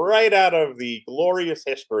 is right out of the glorious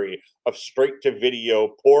history of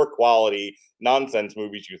straight-to-video, poor quality nonsense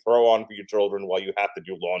movies you throw on for your children while you have to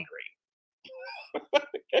do laundry.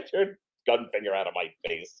 Get your gun finger out of my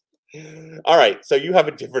face. All right, so you have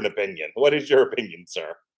a different opinion. What is your opinion,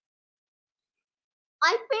 sir?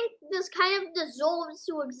 I think this kind of deserves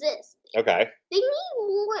to exist. Okay. They need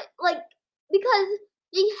more, because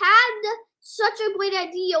they had such a great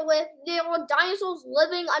idea with there were dinosaurs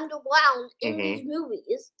living underground in these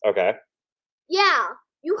movies. Okay. Yeah,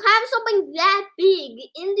 you have something that big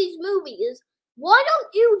in these movies. Why don't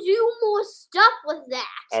you do more stuff with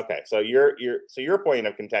that? Okay, so your point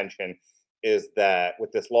of contention is that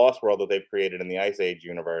with this Lost World that they've created in the Ice Age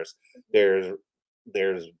universe, there's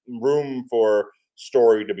room for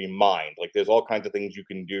story to be mined. Like there's all kinds of things you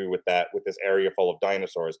can do with this area full of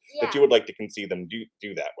dinosaurs that you would like to see them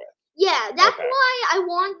do that with. Yeah, that's why I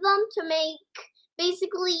want them to make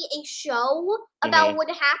basically a show about what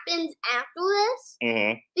happens after this.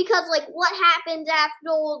 Because what happens after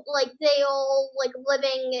they all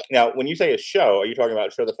living. Now, when you say a show, are you talking about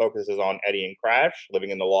a show that focuses on Eddie and Crash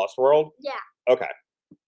living in the Lost World? Yeah. Okay.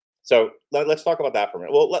 So let's talk about that for a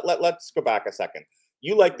minute. Well, let's go back a second.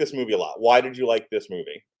 You like this movie a lot. Why did you like this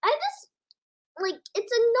movie? I just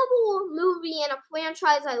it's another movie in a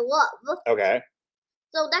franchise I love. Okay.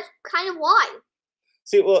 So that's kind of why.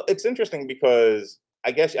 See, well, it's interesting because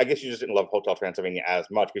I guess you just didn't love Hotel Transylvania as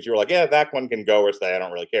much because you were like, yeah, that one can go or stay. I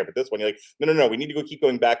don't really care. But this one, you're like, no. We need to keep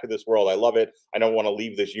going back to this world. I love it. I don't want to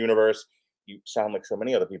leave this universe. You sound like so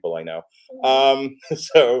many other people I know.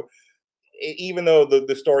 So even though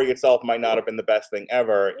the story itself might not have been the best thing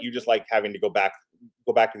ever, you just like having to go back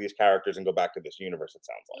to these characters and go back to this universe. It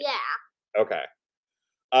sounds like. Yeah. Okay.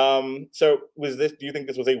 So do you think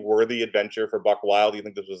this was a worthy adventure for Buck Wild? Do you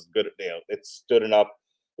think this was good? It stood enough.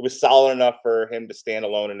 It was solid enough for him to stand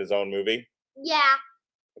alone in his own movie? Yeah.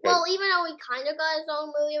 Okay. Well, even though he kind of got his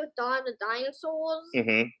own movie with Dawn of the Dinosaurs.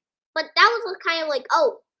 But that was kind of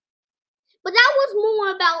but that was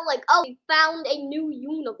more about we found a new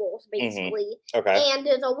universe basically. Okay. And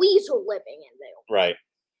there's a weasel living in there. Right.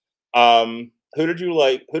 Who did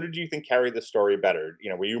you think carried the story better?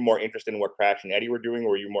 Were you more interested in what Crash and Eddie were doing,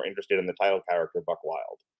 or were you more interested in the title character, Buck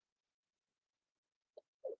Wild?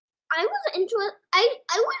 I was interested. I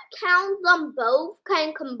would count them both kind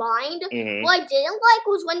of combined. What I didn't like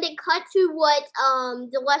was when they cut to what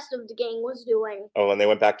the rest of the gang was doing. Oh, when they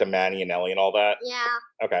went back to Manny and Ellie and all that? Yeah.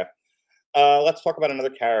 Okay. Let's talk about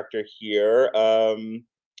another character here,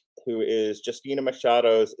 who is Justina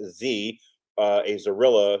Machado's Z, a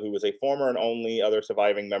Zorilla, who was a former and only other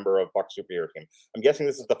surviving member of Buck's superhero team. I'm guessing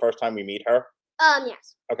this is the first time we meet her?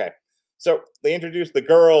 Yes. Okay. So they introduced the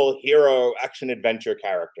girl hero action adventure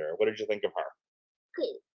character. What did you think of her?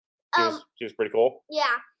 Good. She was pretty cool?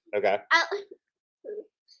 Yeah. Okay. I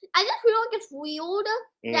just feel like it's weird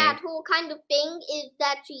that whole kind of thing is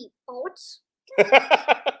that she farts.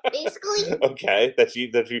 Basically. Okay. That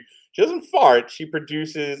she doesn't fart. She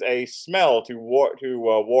produces a smell to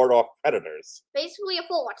ward off predators. Basically a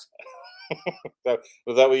fart. So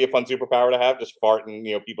was that a fun superpower to have? Just fart and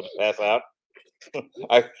people just pass out?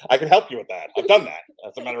 I can help you with that. I've done that,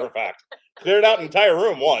 as a matter of fact. Cleared out an entire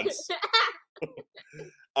room once.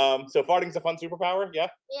 So farting's a fun superpower, yeah?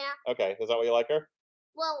 Yeah. Okay, is that why you like her?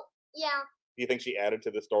 Well, yeah. Do you think she added to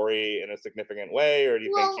the story in a significant way, or do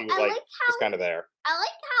you think she was just kind of there? I like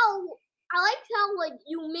how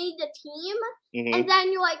you made the team, and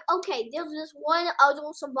then you're like, okay, there's this one other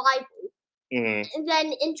survival. And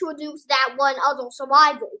then introduce that one other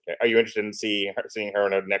survival. Okay. Are you interested in seeing her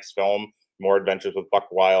in her next film? More adventures with Buck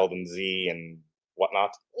Wild and Z and whatnot?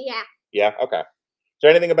 Yeah. Yeah? Okay. Is there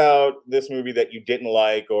anything about this movie that you didn't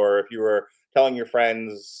like, or if you were telling your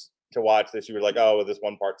friends to watch this, you were like, oh, this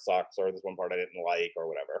one part sucks, or this one part I didn't like, or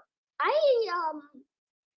whatever?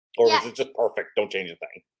 Or was it just perfect? Don't change a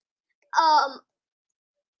thing.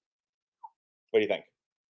 What do you think?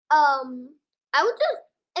 I would just,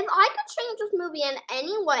 if I could change this movie in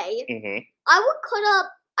any way, I would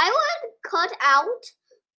cut out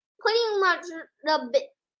pretty much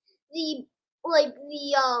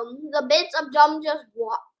the bits of them just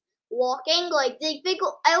walking. They figure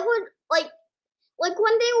I would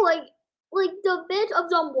when they the bit of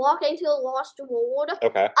them walking to the Lost World.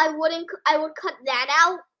 Okay. I would cut that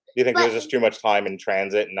out. Do you think there was just too much time in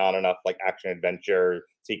transit and not enough action adventure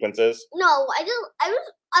sequences? No, I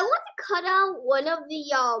want to cut out one of the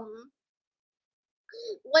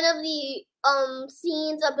one of the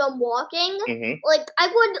scenes of them walking. Mm-hmm. Like I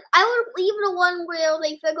would leave the one where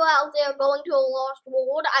they figure out they're going to a lost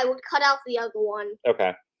world. I would cut out the other one.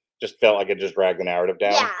 Okay. Just felt like it just dragged the narrative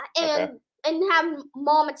down. Yeah, and have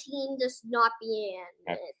Mama Teen just not be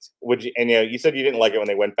in Okay. it. Would you? And you said you didn't like it when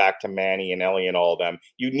they went back to Manny and Ellie and all of them.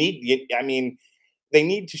 I mean, they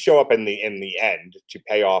need to show up in the end to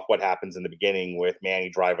pay off what happens in the beginning with Manny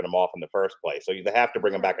driving him off in the first place. So they have to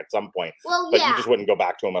bring him back at some point. Well, But yeah. you just wouldn't go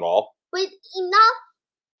back to him at all. But enough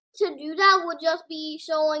to do that would just be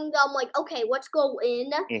showing them like, okay, let's go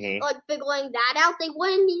in, Mm-hmm. like figuring that out. They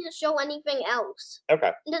wouldn't need to show anything else.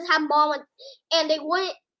 Okay. And just have Mama, and they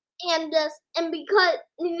wouldn't, and because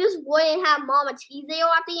they just wouldn't have Mama T there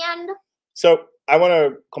at the end. So I want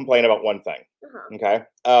to complain about one thing. Uh-huh. Okay.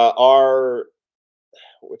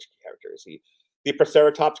 Which character is he? The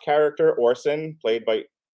Triceratops character, Orson, played by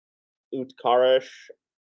Utkarsh.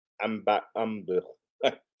 I'm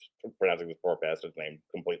pronouncing this poor bastard's name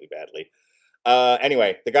completely badly.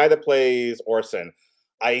 Anyway, the guy that plays Orson,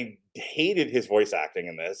 I hated his voice acting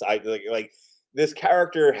in this. I like this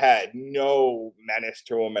character had no menace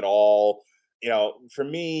to him at all. For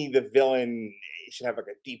me, the villain should have like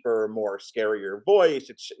a deeper, more scarier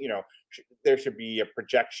voice. There should be a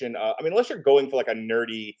projection. Unless you're going for like a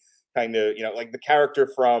nerdy kind of, like the character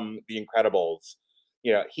from The Incredibles.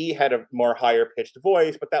 He had a more higher pitched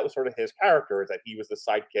voice, but that was sort of his character, is that he was the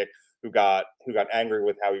sidekick who got angry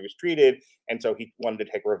with how he was treated, and so he wanted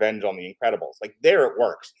to take revenge on The Incredibles. Like there, it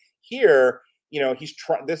works. Here,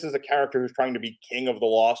 this is a character who's trying to be king of the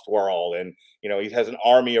lost world, and he has an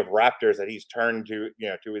army of raptors that he's turned to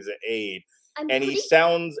his aid, he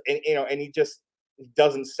sounds, and he just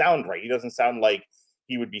doesn't sound right. He doesn't sound like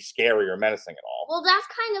he would be scary or menacing at all. Well, that's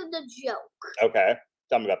kind of the joke. Okay,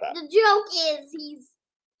 tell me about that. The joke is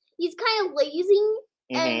he's kind of lazy,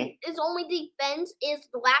 and Mm-hmm. his only defense is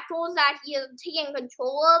the raptors that he is taking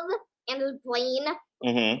control of and his brain.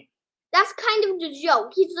 Mm-hmm. That's kind of the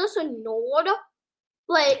joke. He's just a nerd,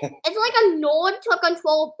 but it's like a nerd took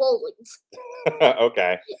control of bullies.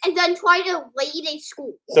 Okay. And then try to raid a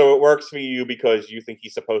school. So it works for you because you think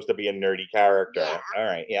he's supposed to be a nerdy character. Yeah. All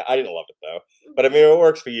right. Yeah, I didn't love it though. But it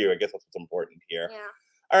works for you. I guess that's what's important here. Yeah.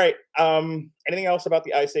 All right. Anything else about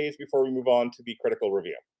the Ice Age before we move on to the critical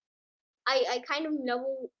review? I kind of don't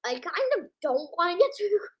want to get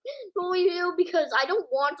to the review because I don't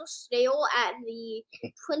want to stale at the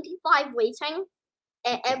 25 rating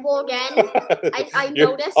ever again. I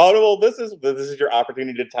noticed. Oh well, this is your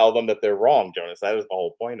opportunity to tell them that they're wrong, Jonas. That is the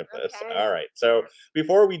whole point of this. Okay. All right. So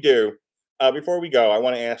before we go, I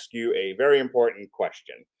want to ask you a very important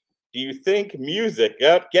question. Do you think music?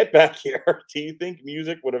 Get back here. Do you think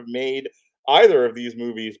music would have made either of these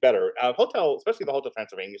movies better? Especially the Hotel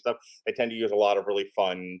Transylvania stuff, they tend to use a lot of really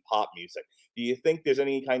fun pop music. Do you think there's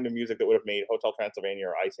any kind of music that would have made Hotel Transylvania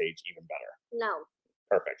or Ice Age even better? No.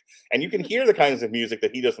 Perfect. And you can hear the kinds of music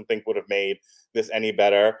that he doesn't think would have made this any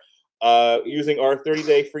better using our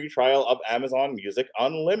 30-day free trial of Amazon Music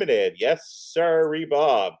Unlimited. Yes, sir,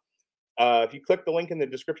 Bob. If you click the link in the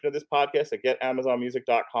description of this podcast at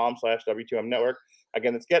getamazonmusic.com/W2M network.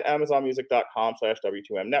 Again, it's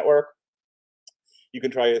getamazonmusic.com/W2M network. You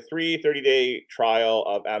can try a 30-day trial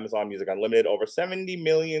of Amazon Music Unlimited. Over 70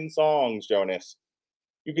 million songs, Jonas.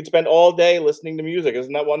 You could spend all day listening to music.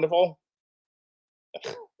 Isn't that wonderful?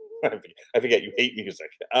 I forget you hate music.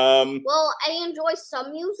 Well, I enjoy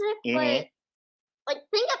some music, but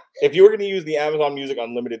if you were going to use the Amazon Music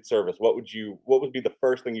Unlimited service, what would be the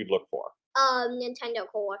first thing you'd look for? Nintendo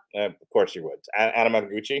Core. Of course you would.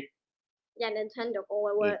 Anamaguchi? Yeah, Nintendo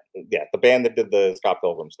Core. What? Yeah, the band that did the Scott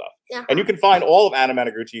Pilgrim stuff. Uh-huh. And you can find all of Anna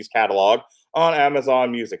Managuchi's catalog on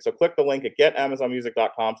Amazon Music. So click the link at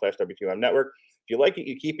getamazonmusic.com/W2M network. If you like it,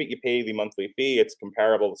 you keep it. You pay the monthly fee. It's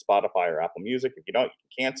comparable to Spotify or Apple Music. If you don't, you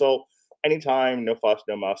can cancel anytime. No fuss,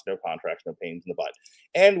 no muss, no contracts, no pains in the butt.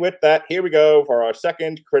 And with that, here we go for our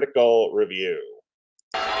second critical review.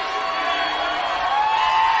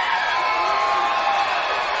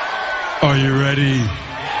 Are you ready?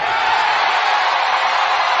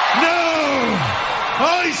 No!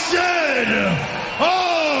 I said,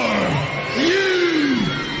 are you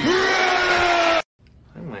ready?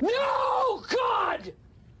 No, God!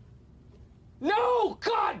 No,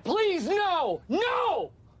 God, please, no!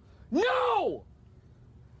 No! No!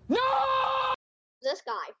 No! This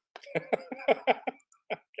guy.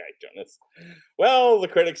 Okay, Jonas. Well, the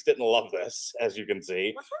critics didn't love this, as you can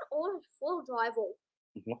see. What's that orange flow driver?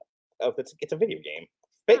 Oh, it's a video game.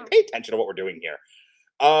 Pay attention to what we're doing here.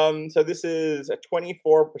 So this is a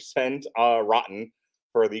 24% rotten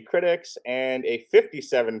for the critics and a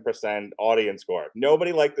 57% audience score.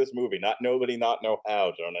 Nobody liked this movie. Not know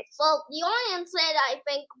how, Jonas. Well, the audience said I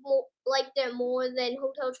think liked it more than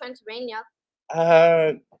Hotel Transylvania.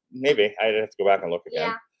 Maybe. I'd have to go back and look again.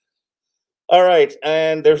 Yeah. All right,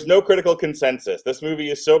 and there's no critical consensus. This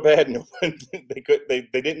movie is so bad, no one, they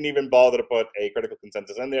didn't even bother to put a critical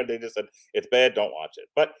consensus in there. They just said it's bad, don't watch it.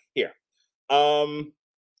 But here,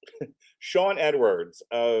 Sean Edwards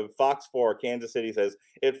of Fox 4 Kansas City says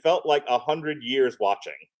it felt like 100 years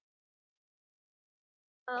watching.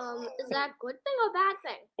 Is that a good thing or bad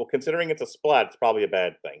thing? Well, considering it's a splat, it's probably a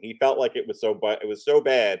bad thing. He felt like it was so bad.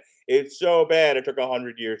 It's so bad. It took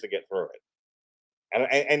 100 years to get through it.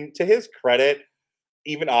 And to his credit,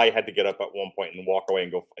 even I had to get up at one point and walk away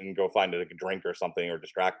and go find a drink or something or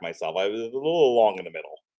distract myself. I was a little long in the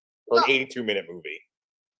middle for an 82-minute movie.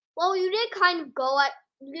 Well, you did kind of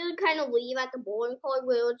leave at the boarding point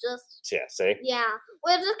where it was just see? Yeah,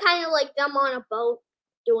 we're just kind of like them on a boat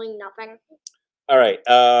doing nothing. All right,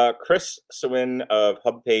 Chris Swin of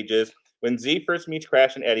Hub Pages. When Z first meets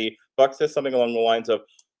Crash and Eddie, Buck says something along the lines of,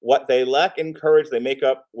 "What they lack in courage, they make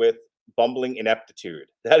up with bumbling ineptitude."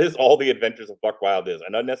 That is all the Adventures of Buck Wild is,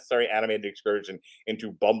 an unnecessary animated excursion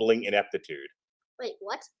into bumbling ineptitude. Wait,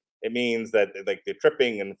 what? It means that like they're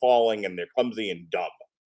tripping and falling and they're clumsy and dumb.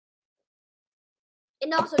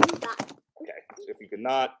 And also you die. Okay, so if you could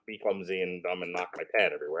not be clumsy and dumb and knock my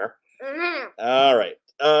pad everywhere. Mm-hmm. All right.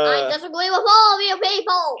 I disagree with all of you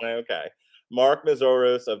people. Okay. Mark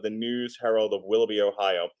Mazoros of the News Herald of Willoughby,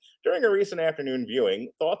 Ohio. During a recent afternoon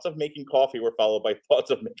viewing, thoughts of making coffee were followed by thoughts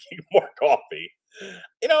of making more coffee.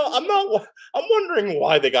 You know, I'm wondering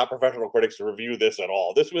why they got professional critics to review this at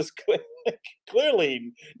all. This was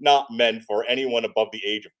clearly not meant for anyone above the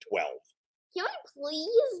age of 12. Can we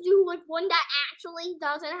please do like one that actually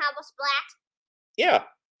doesn't have a splat? Yeah,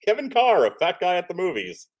 Kevin Carr, a fat guy at the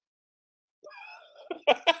movies.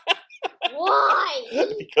 Why?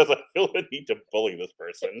 Because I feel the need to bully this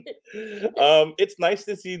person. It's nice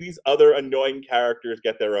to see these other annoying characters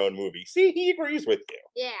get their own movie. See, he agrees with you.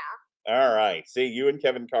 Yeah. All right. See, you and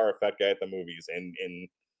Kevin Carr, a fat guy at the movies.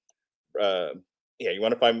 Yeah, you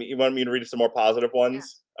want me to read some more positive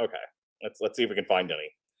ones? Yeah. Okay. Let's see if we can find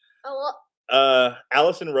any. Oh.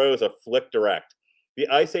 Allison Rose of Flick Direct. The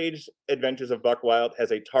Ice Age Adventures of Buck Wild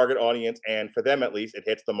has a target audience, and for them at least, it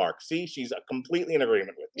hits the mark. See, she's completely in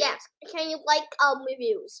agreement with you. Yes. Can you like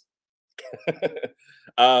reviews?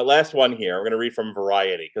 Last one here. We're going to read from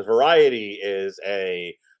Variety, because Variety is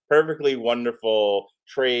a perfectly wonderful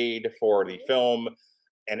trade for the film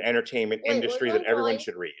and entertainment industry that everyone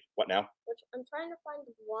should read. What now? I'm trying to find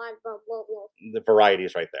the why, The Variety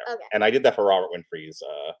is right there. Okay. And I did that for Robert Winfrey's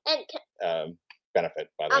benefit,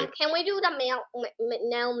 by the way. Can we do the mail?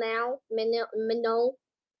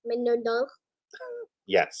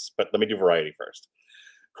 Yes, but let me do Variety first.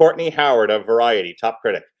 Courtney Howard of Variety, top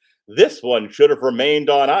critic. This one should have remained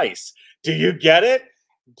on ice. Do you get it?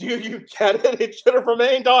 Do you get it? It should have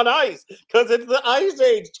remained on ice because it's the Ice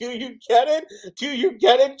Age. Do you get it? Do you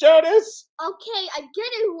get it, Jonas? Okay, I get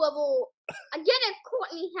it, I get it,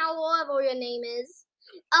 Courtney, however your name is.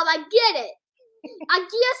 I get it. I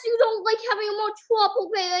guess you don't like having a more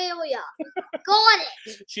tropical area. Got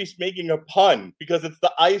it. She's making a pun because it's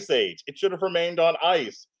the Ice Age. It should have remained on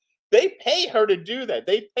ice. They pay her to do that.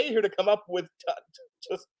 They pay her to come up with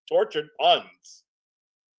just tortured puns.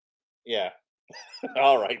 Yeah.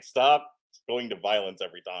 All right, stop going to violence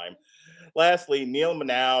every time. Lastly, Neil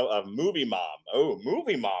Manow of Movie Mom. Oh,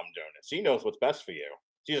 Movie Mom, Jonas. She knows what's best for you.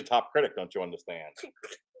 She's a top critic, don't you understand?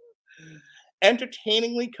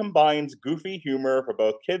 Entertainingly combines goofy humor for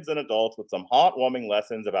both kids and adults with some heartwarming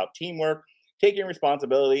lessons about teamwork, taking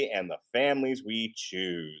responsibility, and the families we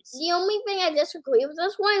choose. The only thing I disagree with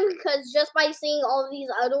this one, because just by seeing all these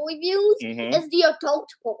other reviews, is the adult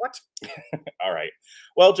part. All right.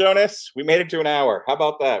 Well, Jonas, we made it to an hour. How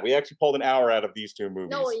about that? We actually pulled an hour out of these two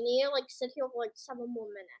movies. No, we need to sit here for 7 more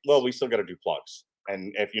minutes. Well, we still got to do plugs.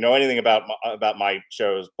 And if you know anything about my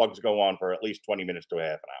shows, plugs go on for at least 20 minutes to a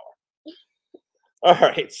half an hour. All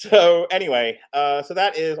right. So anyway, so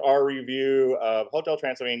that is our review of Hotel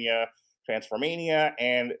Transylvania, Transformania,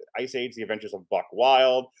 and Ice Age: The Adventures of Buck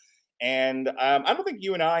Wild. And I don't think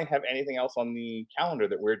you and I have anything else on the calendar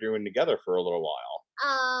that we're doing together for a little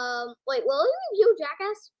while. Wait, will you review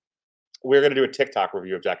Jackass? We're going to do a TikTok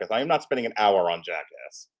review of Jackass. I am not spending an hour on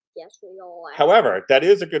Jackass. Yes, we all have. However, that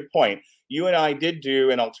is a good point. You and I did do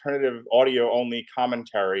an alternative audio-only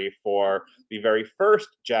commentary for the very first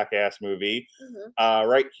Jackass movie,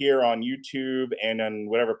 right here on YouTube and on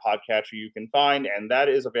whatever podcatcher you can find, and that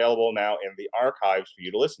is available now in the archives for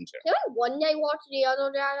you to listen to. Can we one day watch the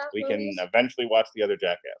other Jackass We movies? can eventually watch the other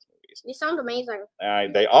Jackass movies. They sound amazing.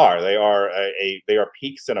 They are. They are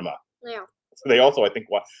peak cinema. Yeah. So they also, I think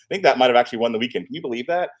that might have actually won the weekend. Can you believe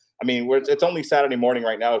that? I mean, it's only Saturday morning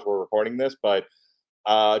right now as we're recording this, but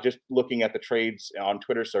just looking at the trades on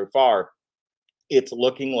Twitter so far, it's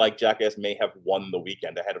looking like Jackass may have won the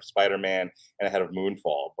weekend ahead of Spider-Man and ahead of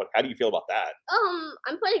Moonfall. But how do you feel about that?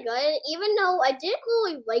 I'm pretty good, even though I didn't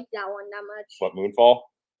really like that one that much. What, Moonfall?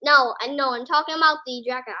 No, I'm talking about the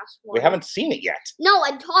Jackass one. We haven't seen it yet. No,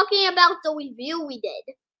 I'm talking about the review we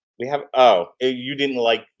did. We have. You didn't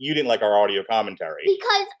like our audio commentary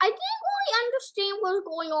because I didn't really understand what was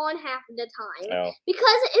going on half of the time. Oh.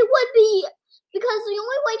 Because the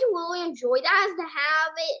only way to really enjoy that is to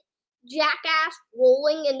have it Jackass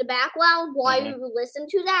rolling in the background while you listen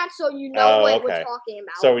to that, so you know what we're talking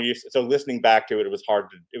about. So listening back to it, it was hard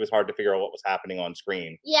to figure out what was happening on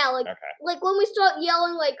screen. Yeah, like when we start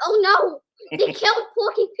yelling like, "Oh no, they killed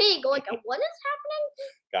Porky Pig!" Like, what is happening?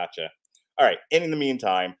 Gotcha. All right. And in the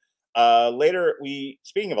meantime, later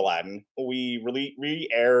speaking of Aladdin, we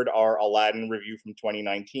re-aired our Aladdin review from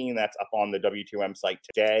 2019. That's up on the W2M site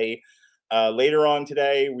today. Later on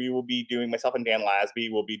today, we will be doing, myself and Dan Lasby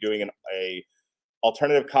will be doing a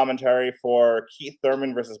alternative commentary for Keith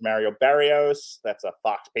Thurman versus Mario Barrios. That's a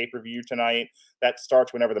Fox pay-per-view tonight. That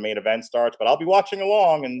starts whenever the main event starts, but I'll be watching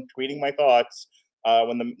along and tweeting my thoughts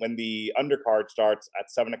when the undercard starts at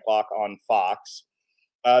 7 o'clock on Fox.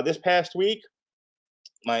 This past week,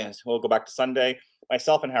 we'll go back to Sunday.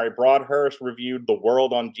 Myself and Harry Broadhurst reviewed The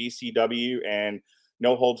World on GCW and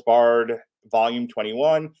No Holds Barred Volume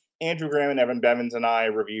 21. Andrew Graham and Evan Bevins and I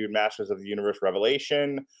reviewed Masters of the Universe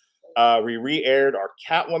Revelation. We re-aired our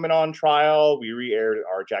Catwoman on trial. We re-aired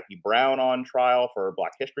our Jackie Brown on trial for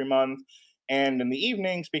Black History Month. And in the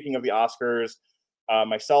evening, speaking of the Oscars,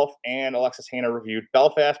 myself and Alexis Hannah reviewed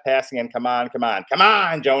Belfast Passing and Come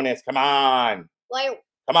On, Jonas, come on. Wait.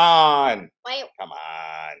 Come on. Wait. Come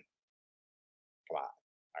on.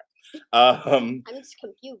 All right. I'm just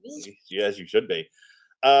confused. Yes, you should be.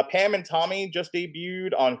 Pam and Tommy just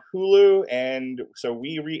debuted on Hulu, and so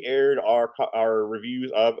we re-aired our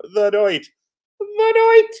reviews of The Doit.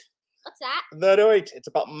 What's that? The Doit. It's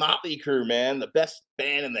about Motley Crue, man. The best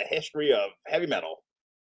band in the history of heavy metal.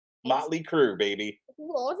 Motley Crue, baby.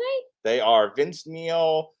 Who are they? They are Vince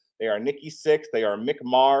Neil, they are Nikki Sixx, they are Mick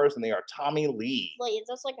Mars, and they are Tommy Lee. Wait, is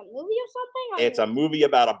this like a movie or something? It's a movie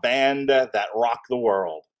about a band that rocked the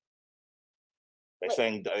world. They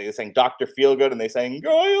sang Dr. Feelgood, and they sang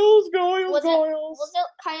Goyles. Was it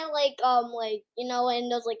kind of like in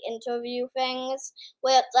those like interview things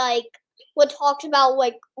where it's like what talks about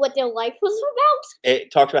like what their life was about?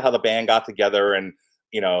 It talks about how the band got together and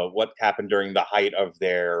what happened during the height of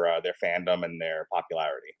their fandom and their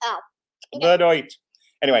popularity. Oh, okay. The Doit.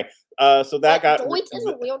 Anyway, so that got Doit is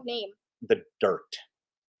a weird name. The Dirt,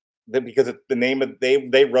 because it's the name of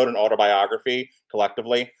they wrote an autobiography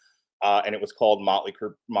collectively. And it was called Motley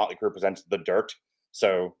Crue Presents The Dirt.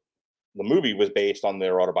 So the movie was based on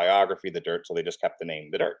their autobiography, The Dirt. So they just kept the name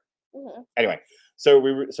The Dirt. Mm-hmm. Anyway,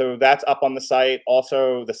 so that's up on the site.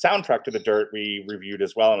 Also, the soundtrack to The Dirt we reviewed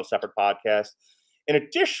as well in a separate podcast. And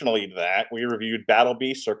additionally to that, we reviewed Battle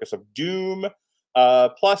Beast: Circus of Doom.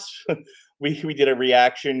 Plus, we did a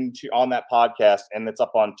reaction on that podcast, and it's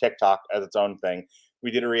up on TikTok as its own thing. We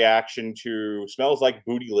did a reaction to Smells Like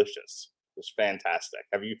Bootylicious. It was fantastic.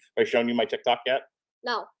 Have I shown you my TikTok yet?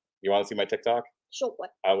 No. You want to see my TikTok? Sure.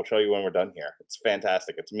 I will show you when we're done here. It's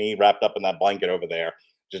fantastic. It's me wrapped up in that blanket over there,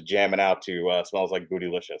 just jamming out to Smells Like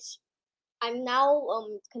Bootylicious. I'm now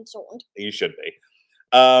concerned. You should be.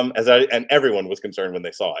 And everyone was concerned when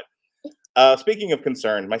they saw it. Speaking of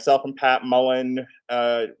concern, myself and Pat Mullen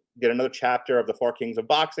did another chapter of the Four Kings of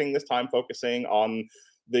Boxing, this time focusing on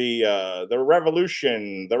the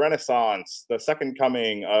revolution, the renaissance, the second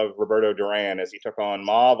coming of Roberto Duran as he took on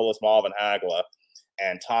Marvelous Marvin Hagler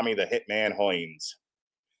and Tommy the Hitman Hoynes.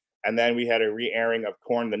 And then we had a re-airing of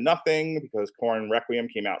Korn the Nothing because Korn Requiem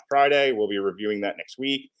came out Friday. We'll be reviewing that next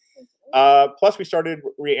week. Plus, we started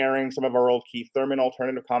re-airing some of our old Keith Thurman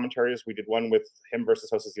alternative commentaries. We did one with him versus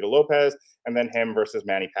Josecito Lopez and then him versus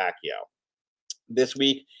Manny Pacquiao. This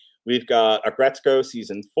week, we've got Agretzko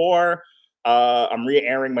Season 4. I'm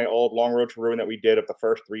re-airing my old Long Road to Ruin that we did of the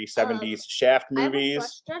first 3 70s Shaft movies.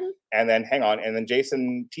 I have a question. And then, hang on, and then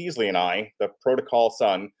Jason Teasley and I, the Protocol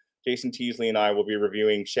son, Jason Teasley and I will be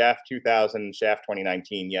reviewing Shaft 2000 and Shaft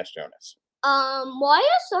 2019. Yes, Jonas. Why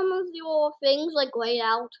are some of your things like grayed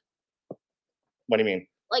out? What do you mean?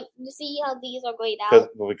 Like, you see how these are grayed out?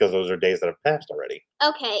 Because those are days that have passed already.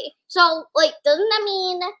 Okay, so like, doesn't that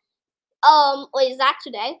mean wait, is that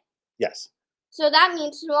today? Yes. So that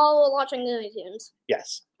means tomorrow we're watching Looney Tunes.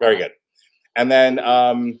 Yes. Very good. And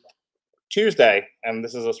then Tuesday, and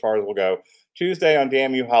this is as far as we'll go. Tuesday on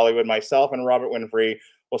Damn You Hollywood, myself and Robert Winfrey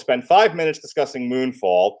will spend 5 minutes discussing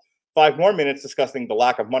Moonfall, 5 more minutes discussing the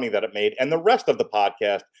lack of money that it made, and the rest of the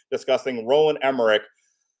podcast discussing Roland Emmerich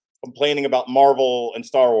complaining about Marvel and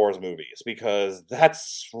Star Wars movies, because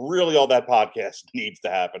that's really all that podcast needs to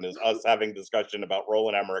happen, is us having discussion about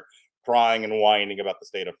Roland Emmerich crying and whining about the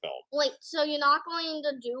state of film. Wait, so you're not going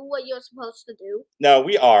to do what you're supposed to do? No,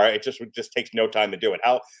 we are. It just takes no time to do it.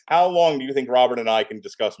 How long do you think Robert and I can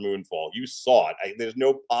discuss Moonfall? You saw it. There's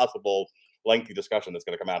no possible lengthy discussion that's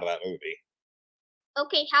going to come out of that movie.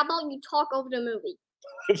 Okay, how about you talk over the movie?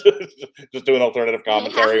 Just do an alternative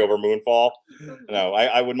commentary over Moonfall. No,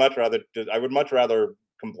 I would much rather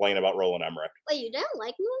complain about Roland Emmerich. Wait, you didn't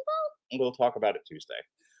like Moonfall? We'll talk about it Tuesday.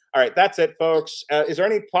 All right, that's it, folks. Is there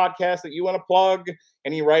any podcast that you want to plug?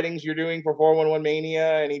 Any writings you're doing for 411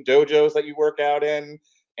 Mania? Any dojos that you work out in?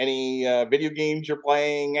 Any video games you're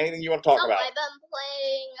playing? Anything you want to talk about?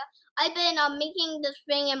 I've been making this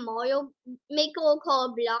thing in Mario Maker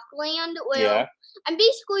called Blockland, where I'm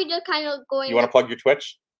basically just kind of going. You want to plug your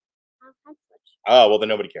Twitch? Oh, well, then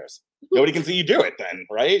nobody cares. Nobody can see you do it then,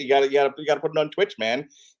 right? You gotta put it on Twitch, man.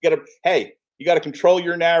 You gotta control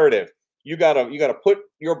your narrative. You gotta put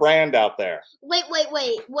your brand out there. Wait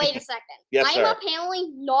a second. Yes, sir. I'm apparently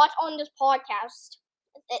not on this podcast.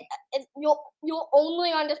 You're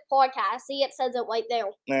only on this podcast. See, it says it right there.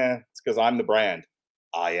 It's because I'm the brand.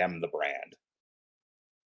 I am the brand.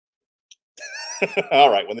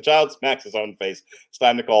 All right, when the child smacks his own face, it's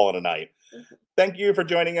time to call it a night. Thank you for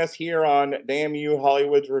joining us here on Damn You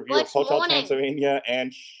Hollywood's review of Hotel Transylvania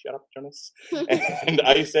and shut up, Jonas, and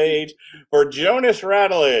Ice Age. For Jonas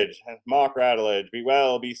Rattledge and Mark Rattledge, be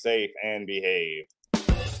well, be safe, and behave.